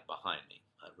a light behind me.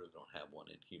 I really don't have one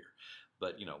in here.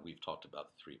 But we've talked about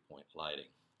the three-point lighting.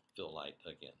 Fill light,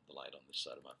 again, the light on this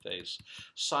side of my face.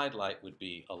 Side light would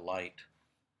be a light.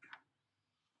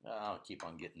 I'll keep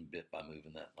on getting bit by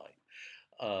moving that light.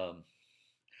 Um,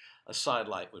 a side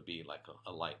light would be like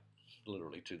a light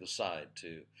literally to the side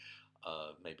to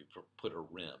maybe put a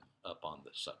rim up on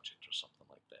the subject or something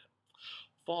like that.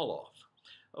 Fall off.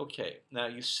 Okay, now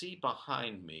you see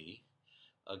behind me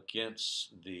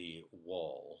against the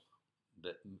wall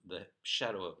the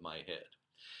shadow of my head.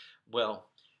 Well,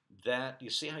 that you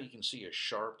see how you can see a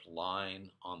sharp line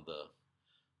on the,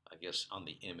 I guess, on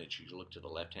the image. You look to the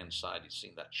left-hand side, you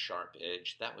see that sharp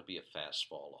edge. That would be a fast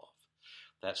fall off.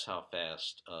 That's how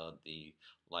fast the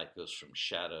light goes from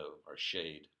shadow or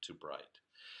shade to bright.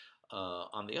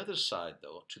 On the other side,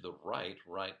 though, to the right,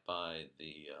 right by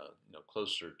the,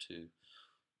 closer to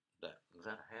that. Is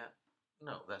that a hat?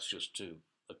 No, that's just to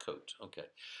a coat. Okay,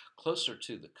 closer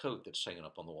to the coat that's hanging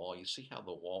up on the wall. You see how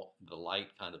the light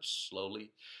kind of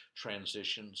slowly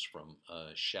transitions from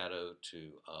shadow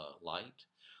to light.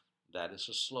 That is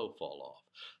a slow fall off.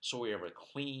 So we have a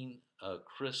clean,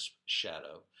 crisp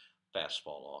shadow, fast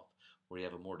fall off. Where you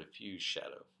have a more diffuse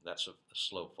shadow. That's a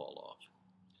slow fall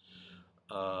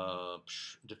off.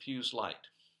 Diffuse light.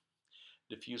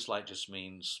 Diffuse light just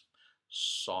means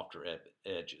softer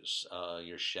edges.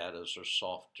 Your shadows are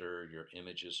softer. Your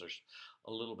images are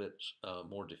a little bit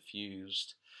more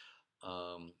diffused.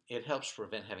 It helps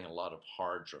prevent having a lot of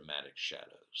hard, dramatic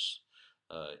shadows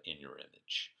in your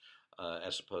image.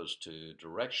 As opposed to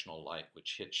directional light,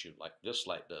 which hits you like this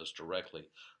light does directly,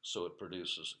 so it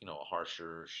produces, a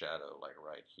harsher shadow, like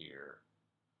right here,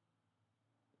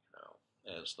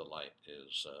 as the light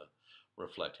is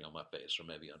reflecting on my face, or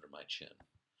maybe under my chin,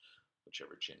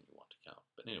 whichever chin you want to count.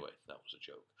 But anyway, that was a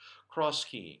joke. Cross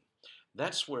keying.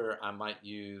 That's where I might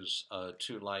use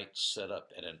two lights set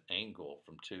up at an angle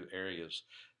from two areas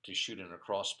to shoot in a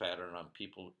cross pattern on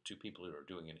two people who are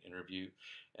doing an interview,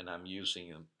 and I'm using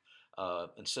them.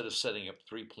 Instead of setting up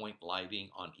three-point lighting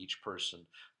on each person,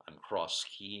 I'm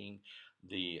cross-keying.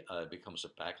 It becomes a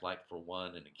backlight for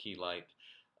one and a key light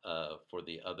for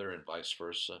the other, and vice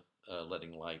versa,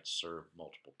 letting lights serve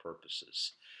multiple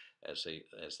purposes as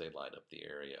they light up the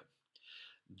area.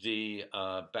 The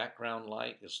background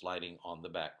light is lighting on the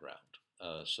background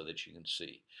so that you can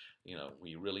see.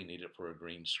 We really need it for a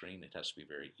green screen. It has to be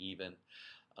very even.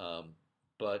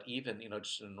 But even,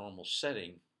 just in a normal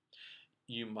setting,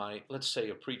 you might, let's say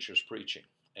a preacher's preaching,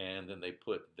 and then they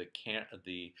put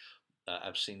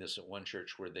I've seen this at one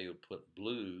church where they would put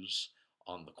blues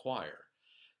on the choir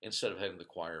instead of having the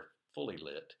choir fully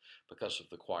lit, because if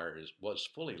the choir was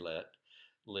fully lit,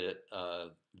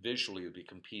 visually it would be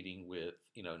competing with,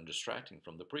 and distracting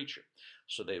from the preacher.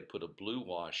 So they would put a blue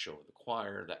wash over the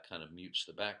choir that kind of mutes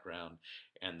the background,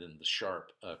 and then the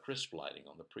sharp, crisp lighting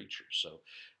on the preacher. So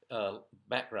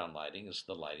background lighting is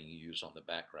the lighting you use on the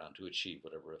background to achieve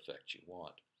whatever effect you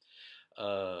want.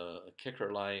 A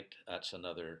kicker light, that's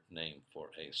another name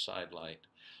for a side light.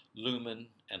 Lumen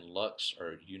and lux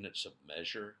are units of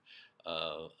measure,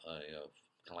 kind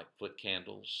of like foot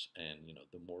candles, and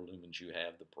the more lumens you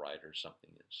have, the brighter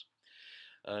something is.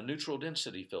 Neutral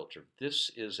density filter.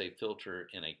 This is a filter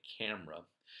in a camera,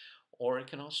 or it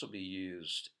can also be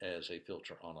used as a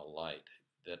filter on a light.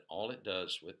 That all it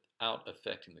does, without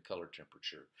affecting the color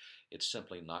temperature, it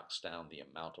simply knocks down the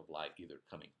amount of light either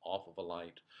coming off of a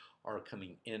light or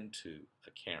coming into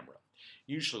a camera.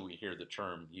 Usually we hear the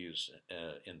term used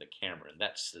in the camera, and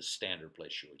that's the standard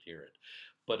place you would hear it.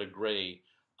 But a gray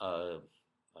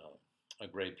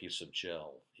piece of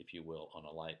gel, if you will, on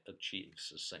a light achieves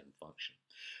the same function.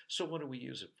 So what do we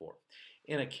use it for?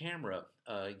 In a camera,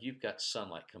 you've got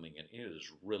sunlight coming in. It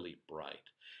is really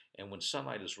bright. And when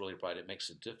sunlight is really bright, it makes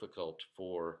it difficult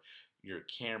for your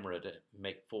camera to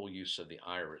make full use of the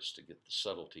iris to get the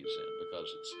subtleties in,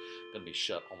 because it's going to be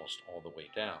shut almost all the way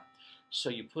down. So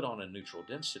you put on a neutral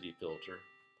density filter,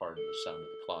 pardon the sound of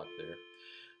the clock there.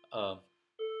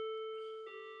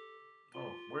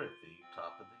 We're at the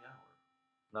top of the hour.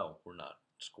 No, we're not.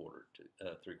 It's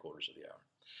 3/4 of the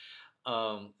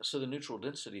hour. So the neutral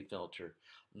density filter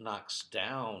knocks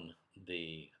down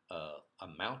the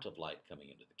amount of light coming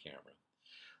into the camera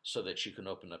so that you can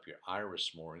open up your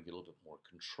iris more and get a little bit more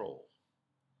control.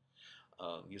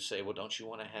 You say, well, don't you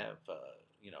want to have,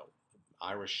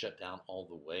 iris shut down all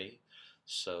the way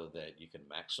so that you can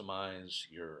maximize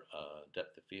your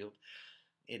depth of field?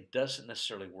 It doesn't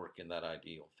necessarily work in that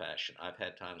ideal fashion. I've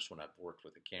had times when I've worked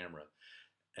with a camera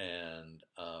and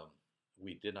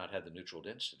we did not have the neutral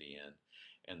density in,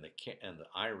 and the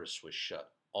iris was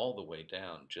shut all the way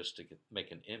down just to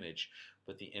make an image,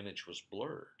 but the image was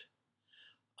blurred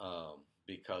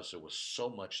because there was so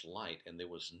much light and there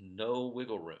was no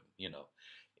wiggle room,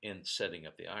 in setting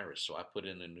up the iris. So I put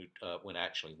in went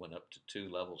up to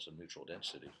 2 levels of neutral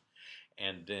density,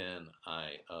 and then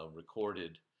I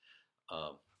recorded,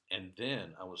 uh, and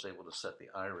then I was able to set the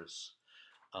iris.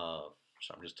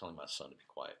 So I'm just telling my son to be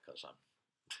quiet because I'm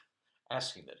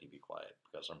asking that he be quiet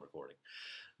because I'm recording.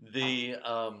 The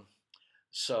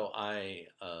So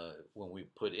when we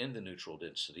put in the neutral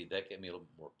density, that gave me a little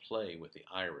more play with the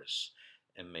iris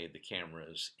and made the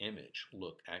camera's image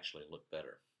actually look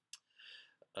better.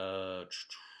 Uh,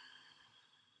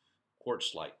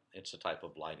 Quartz light, it's a type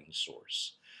of lighting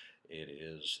source. It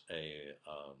is a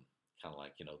kind of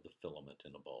like, the filament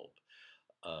in a bulb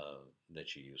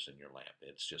that you use in your lamp.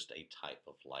 It's just a type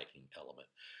of lighting element.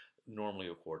 Normally,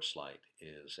 a quartz light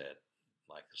is at,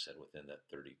 like I said, within that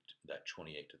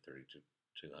 28 to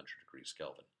 200 degrees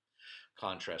Kelvin.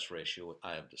 Contrast ratio,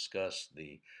 I have discussed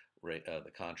the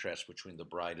contrast between the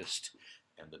brightest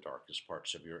and the darkest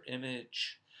parts of your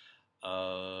image.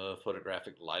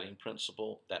 Photographic lighting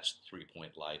principle, that's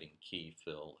 3-point lighting, key,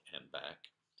 fill, and back.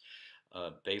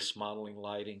 Base modeling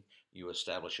lighting, you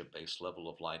establish a base level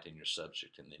of light in your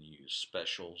subject and then you use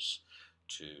specials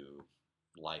to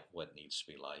light what needs to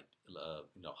be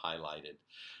highlighted.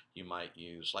 You might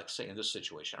use, like say in this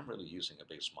situation, I'm really using a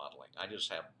base modeling. I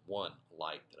just have one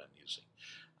light that I'm using.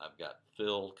 I've got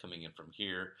fill coming in from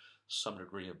here, some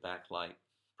degree of backlight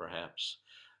perhaps,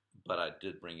 but I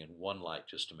did bring in one light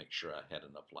just to make sure I had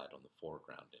enough light on the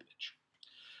foreground image.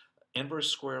 Inverse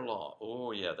square law,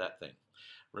 oh yeah, that thing.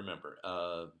 Remember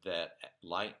that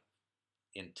light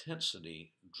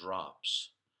intensity drops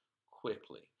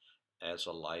quickly as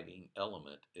a lighting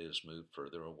element is moved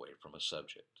further away from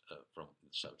from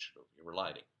the subject of your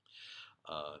lighting.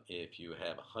 If you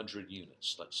have 100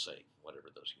 units, let's say, whatever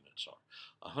those units are,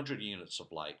 100 units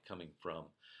of light coming from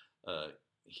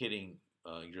hitting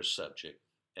your subject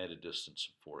at a distance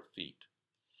of 4 feet.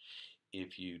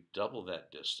 If you double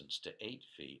that distance to 8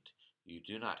 feet, you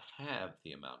do not have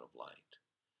the amount of light.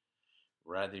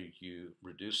 Rather, you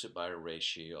reduce it by a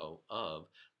ratio of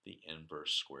the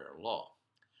inverse square law.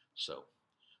 So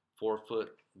 4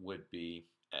 foot would be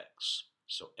x.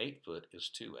 So 8 foot is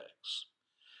 2x.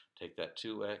 Take that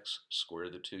 2x, square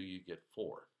the 2, you get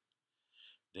 4.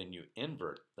 Then you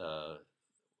invert 4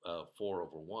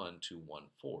 over 1 to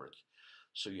 1/4.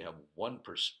 So you have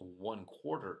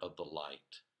 1/4 of the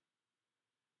light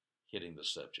hitting the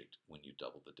subject when you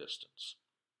double the distance.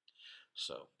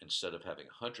 So instead of having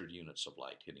 100 units of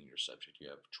light hitting your subject, you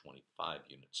have 25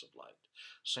 units of light.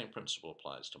 Same principle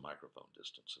applies to microphone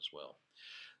distance as well.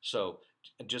 So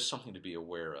just something to be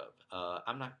aware of.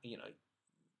 I'm not,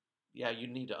 yeah, you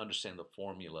need to understand the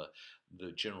formula.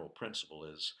 The general principle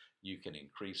is you can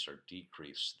increase or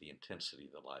decrease the intensity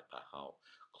of the light by how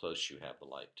close you have the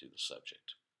light to the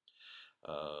subject.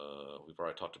 We've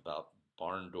already talked about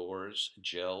barn doors,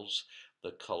 gels,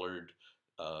 the colored,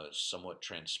 somewhat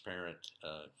transparent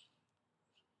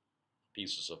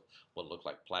pieces of what look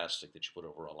like plastic that you put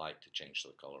over a light to change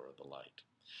the color of the light.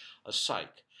 A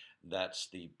cyc, that's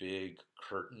the big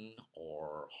curtain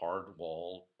or hard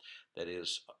wall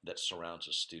that surrounds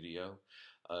a studio.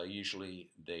 Usually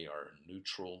they are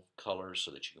neutral colors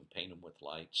so that you can paint them with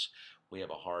lights. We have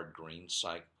a hard green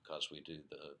cyc because we do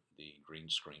the green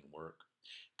screen work.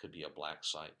 Could be a black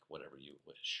cyc, whatever you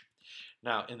wish.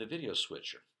 Now in the video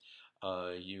switcher,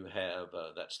 you have,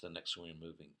 that's the next one we're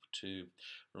moving to.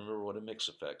 Remember what a mix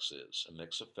effects is. A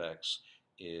mix effects,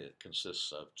 it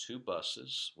consists of 2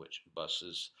 buses, which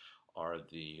buses are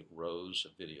the rows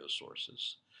of video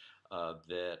sources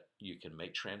that you can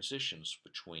make transitions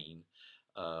between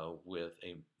with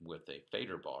a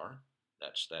fader bar.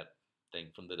 That's that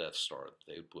thing from the Death Star that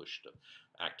they push to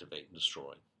activate and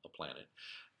destroy a planet.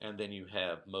 And then you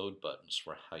have mode buttons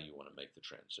for how you want to make the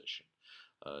transition.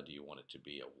 Do you want it to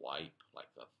be a wipe,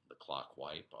 like the clock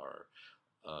wipe, or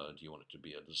do you want it to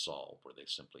be a dissolve, where they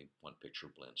simply one picture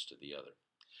blends to the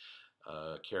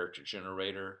other? Character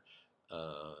generator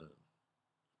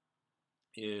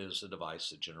is a device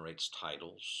that generates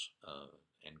titles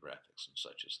and graphics and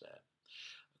such as that.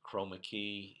 Chroma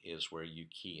key is where you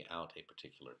key out a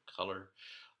particular color.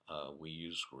 We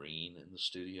use green in the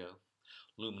studio.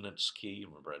 Luminance key,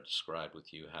 remember I described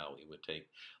with you how it would take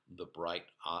the bright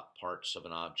parts of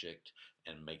an object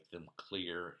and make them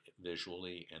clear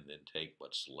visually and then take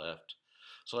what's left.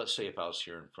 So let's say if I was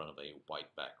here in front of a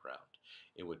white background,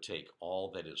 it would take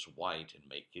all that is white and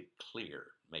make it clear,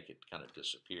 make it kind of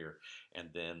disappear, and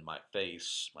then my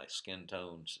face, my skin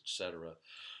tones, etc.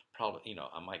 Probably,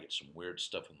 I might get some weird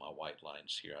stuff with my white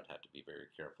lines here. I'd have to be very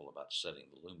careful about setting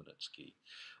the luminance key,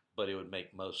 but it would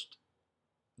make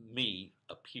me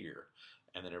appear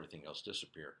and then everything else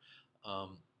disappear.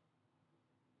 Um,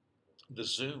 the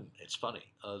zoom, it's funny.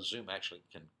 Zoom actually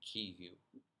can key you,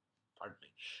 pardon me,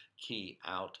 key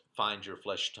out, find your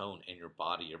flesh tone and your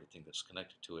body, everything that's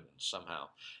connected to it, and somehow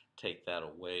take that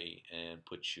away and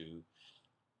put you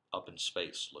up in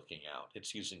space looking out.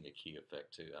 It's using a key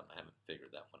effect too. I haven't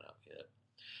figured that one out yet,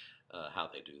 how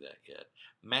they do that yet.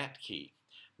 Matte key.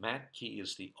 Matte key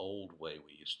is the old way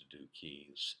we used to do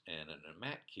keys. And in a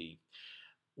matte key,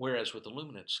 whereas with the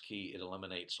luminance key, it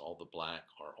eliminates all the black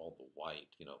or all the white,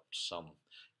 some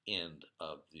end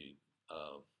of the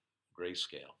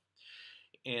grayscale.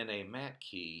 In a matte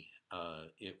key,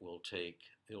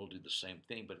 it'll do the same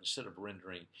thing, but instead of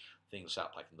rendering things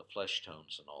out like in the flesh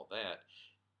tones and all that,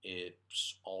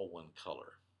 it's all one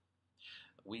color.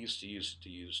 We used to use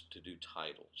it to do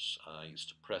titles. I used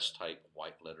to press type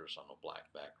white letters on a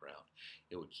black background.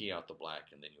 It would key out the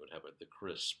black, and then you would have the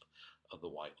crisp of the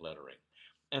white lettering.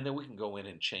 And then we can go in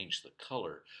and change the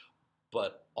color,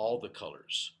 but all the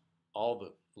colors, all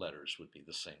the letters would be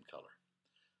the same color.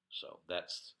 So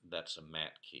that's a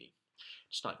matte key.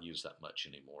 It's not used that much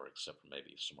anymore, except for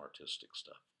maybe some artistic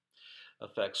stuff.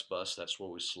 Effects bus, that's where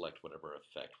we select whatever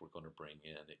effect we're going to bring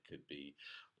in. It could be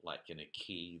like in a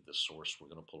key, the source we're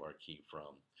going to pull our key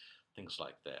from, things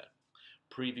like that.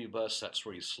 Preview bus, that's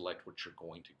where you select what you're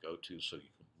going to go to so you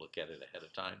can look at it ahead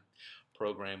of time.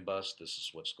 Program bus, this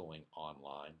is what's going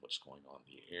online, what's going on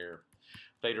the air.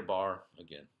 Fader bar,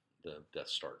 again, the Death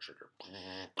Star trigger.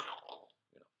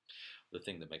 The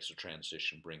thing that makes a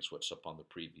transition, brings what's up on the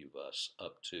preview bus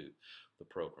up to the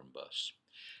program bus.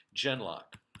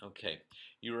 Genlock. Okay,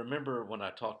 you remember when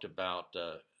I talked about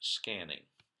scanning?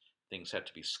 Things have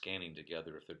to be scanning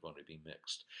together if they're going to be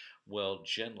mixed. Well,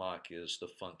 Genlock is the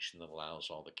function that allows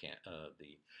all the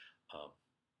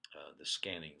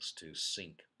scannings to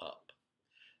sync up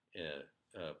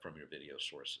from your video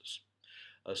sources.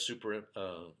 A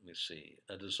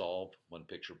dissolve, one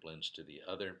picture blends to the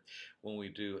other. When we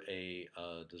do a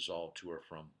dissolve to or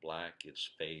from black, it's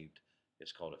fade.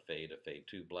 It's called a fade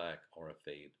to black, or a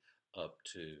fade up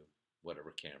to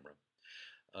whatever camera.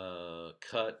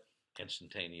 Cut,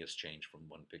 instantaneous change from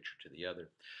one picture to the other.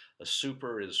 A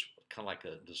super is kind of like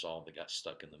a dissolve that got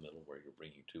stuck in the middle, where you're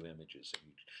bringing two images and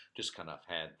you just kind of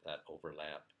had that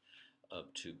overlap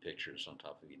of two pictures on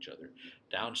top of each other.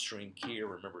 Downstream keyer,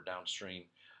 remember downstream,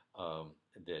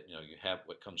 that you have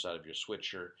what comes out of your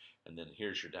switcher, and then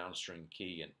here's your downstream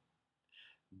key, and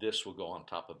this will go on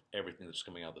top of everything that's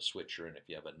coming out of the switcher. And if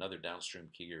you have another downstream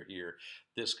keyer here,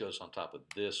 this goes on top of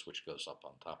this, which goes up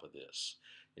on top of this.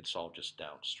 It's all just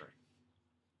downstream.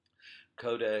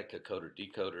 Codec, a coder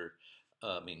decoder,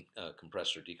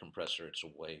 compressor decompressor. It's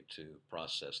a way to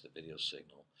process the video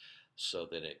signal so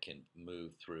that it can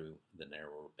move through the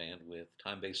narrower bandwidth.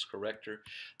 Time-based corrector.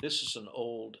 This is an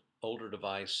older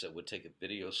device that would take a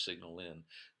video signal in.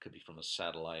 Could be from a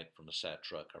satellite, from a sat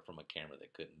truck, or from a camera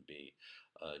that couldn't be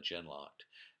Genlocked.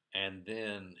 And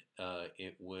then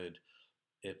it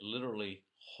literally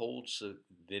holds the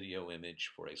video image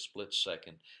for a split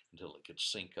second until it could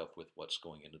sync up with what's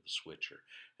going into the switcher.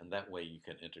 And that way you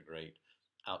can integrate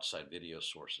outside video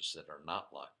sources that are not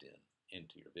locked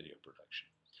into your video production.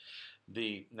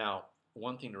 Now,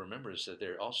 one thing to remember is that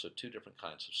there are also two different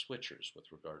kinds of switchers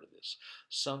with regard to this.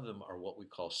 Some of them are what we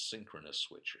call synchronous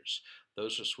switchers.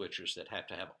 Those are switchers that have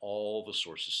to have all the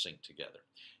sources synced together.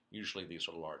 Usually these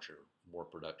are larger, more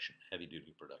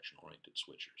heavy-duty production-oriented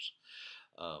switchers.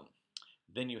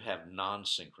 Then you have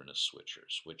non-synchronous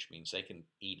switchers, which means they can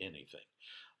eat anything.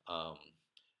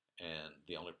 And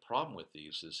the only problem with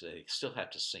these is they still have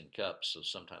to sync up. So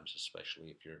sometimes, especially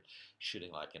if you're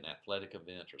shooting like an athletic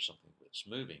event or something that's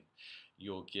moving,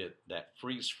 you'll get that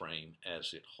freeze frame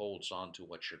as it holds on to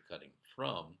what you're cutting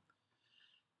from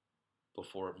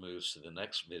before it moves to the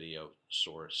next video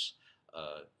source,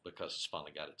 because it's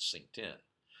finally got it synced in.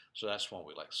 So that's why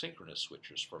we like synchronous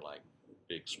switchers for like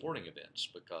big sporting events,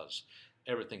 because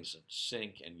everything's in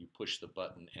sync and you push the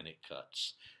button and it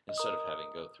cuts instead of having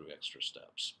to go through extra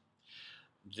steps.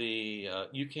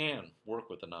 You can work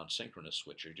with a non-synchronous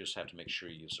switcher. You just have to make sure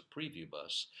you use a preview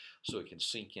bus so it can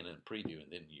sync in and preview,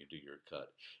 and then you do your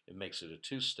cut. It makes it a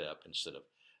two-step instead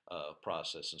of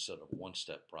process, instead of a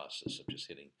one-step process of just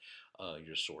hitting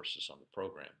your sources on the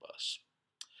program bus.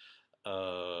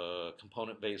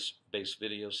 Component-based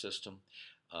video system.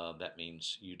 That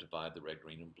means you divide the red,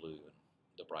 green, and blue and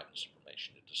the brightness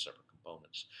information into separate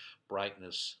components.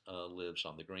 Brightness lives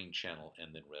on the green channel,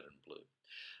 and then red and blue.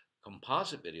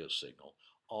 Composite video signal,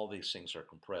 all these things are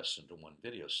compressed into one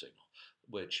video signal,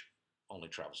 which only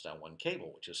travels down one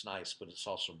cable, which is nice, but it's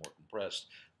also more compressed.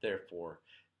 Therefore,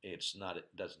 it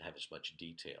doesn't have as much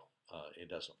detail. it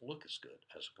doesn't look as good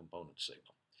as a component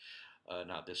signal.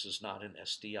 Now, this is not an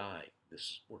SDI.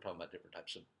 We're talking about different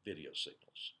types of video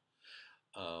signals.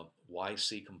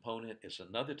 YC component is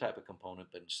another type of component,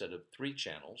 but instead of 3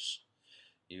 channels,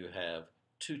 you have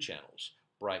 2 channels,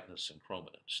 brightness and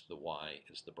chrominance. The Y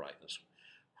is the brightness,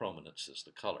 chrominance is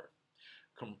the color.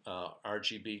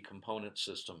 RGB component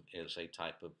system is a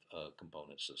type of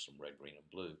component system, red, green, and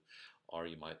blue. Or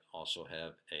you might also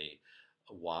have a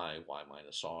Y, Y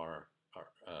minus R, or,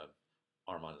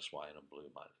 R minus Y, and a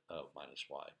blue minus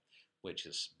Y, which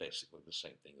is basically the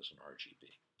same thing as an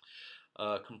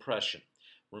RGB. Compression,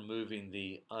 removing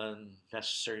the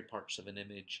unnecessary parts of an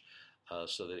image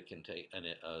so that it can take,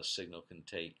 a signal can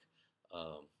take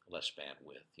less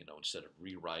bandwidth. Instead of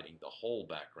rewriting the whole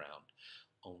background,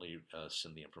 only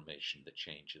send the information that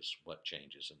changes what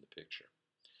changes in the picture.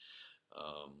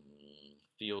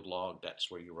 Field log, that's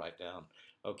where you write down,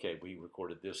 okay, we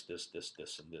recorded this,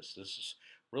 and this. This is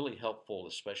really helpful,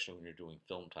 especially when you're doing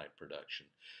film type production,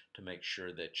 to make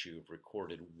sure that you've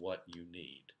recorded what you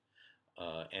need.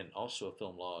 And also a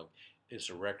film log is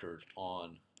a record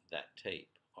on that tape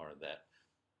or that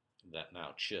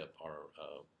now chip or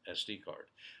SD card,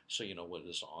 so you know what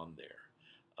is on there.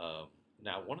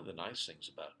 Now, one of the nice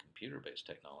things about computer-based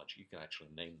technology, you can actually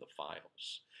name the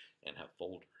files and have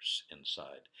folders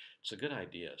inside. It's a good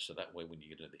idea, so that way when you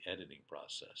get into the editing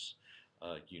process,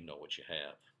 you know what you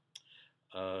have.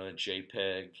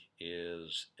 JPEG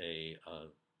is a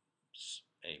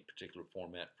particular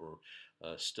format for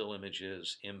still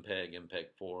images. MPEG,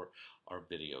 MPEG-4 are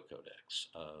video codecs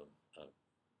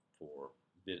for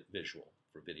visual,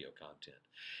 for video content.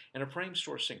 And a frame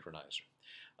store synchronizer.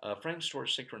 Frame store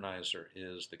synchronizer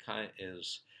is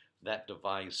that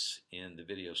device in the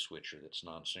video switcher that's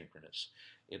non-synchronous.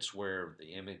 It's where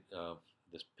the image,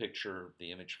 this picture,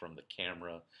 the image from the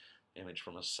camera, image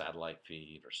from a satellite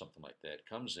feed or something like that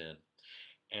comes in,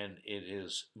 and it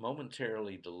is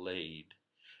momentarily delayed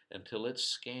until its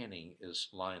scanning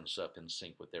lines up in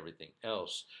sync with everything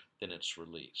else, then it's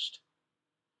released.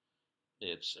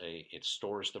 It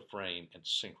stores the frame and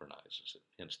synchronizes it,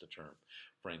 hence the term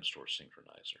frame store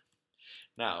synchronizer.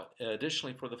 Now,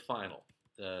 additionally for the final,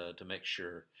 to make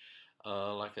sure,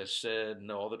 like I said,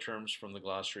 know all the terms from the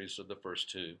glossaries of the first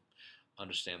 2,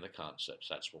 understand the concepts.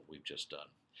 That's what we've just done.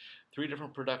 3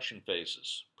 different production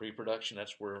phases. Pre-production,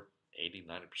 that's where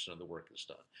 80–90% of the work is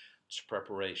done. It's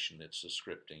preparation, it's the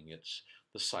scripting, it's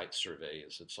the site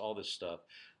surveys, it's all this stuff.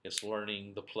 It's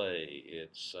learning the play,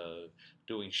 it's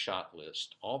doing shot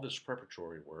list, all this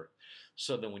preparatory work,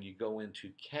 so that when you go in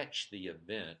to catch the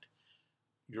event,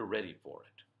 you're ready for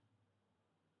it.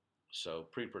 So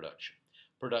pre-production.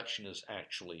 Production is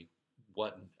actually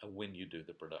when you do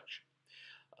the production.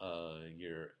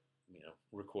 You're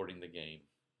recording the game,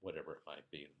 whatever it might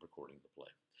be, and recording the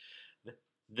play.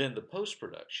 Then the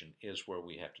post-production is where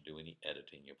we have to do any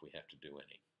editing, if we have to do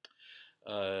any.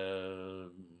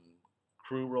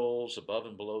 Crew rolls above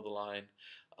and below the line.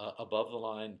 Above the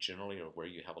line generally are where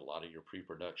you have a lot of your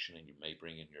pre-production, and you may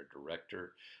bring in your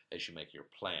director as you make your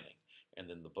planning. And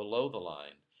then the below the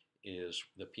line is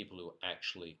the people who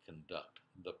actually conduct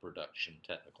the production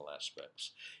technical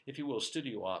aspects. If you will,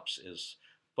 studio ops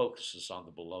focuses on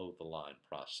the below the line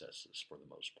processes for the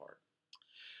most part.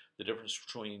 The difference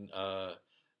between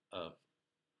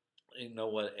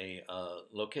what a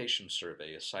location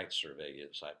survey, a site survey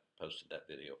is. I posted that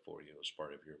video for you as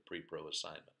part of your pre-pro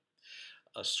assignment.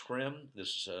 A scrim,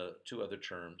 this is 2 other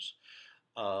terms.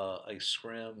 A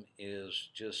scrim is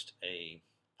just a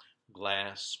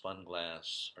glass, spun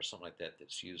glass, or something like that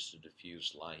that's used to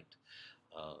diffuse light.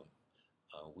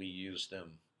 We use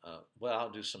them, what I'll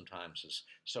do sometimes is,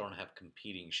 so I don't have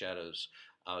competing shadows,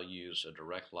 I'll use a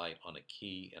direct light on a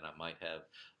key, and I might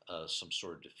have some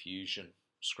sort of diffusion.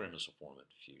 Scrim is a form of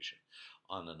diffusion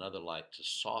on another light to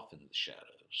soften the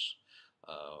shadows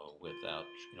without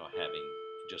having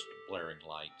just blaring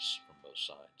lights from both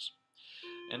sides.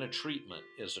 And a treatment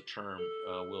is a term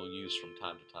we'll use from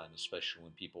time to time, especially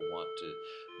when people want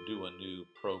to do a new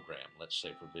program, let's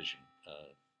say for Vision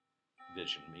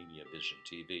Media, Vision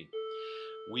TV.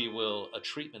 A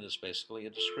treatment is basically a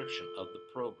description of the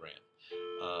program,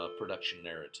 production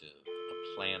narrative,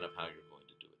 a plan of how you're going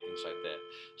to do it, things like that,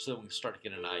 so that we can start to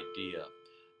get an idea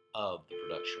of the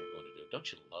production we're going to do.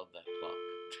 Don't you love that clock?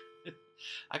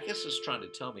 I guess it's trying to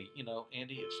tell me,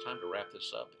 Andy, it's time to wrap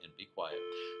this up and be quiet.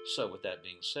 So with that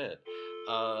being said,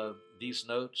 these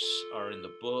notes are in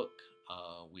the book.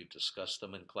 We've discussed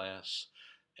them in class,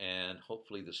 and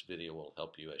hopefully this video will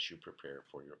help you as you prepare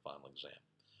for your final exam.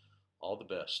 All the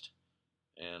best,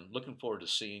 and looking forward to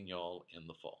seeing y'all in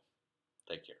the fall.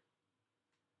 Take care.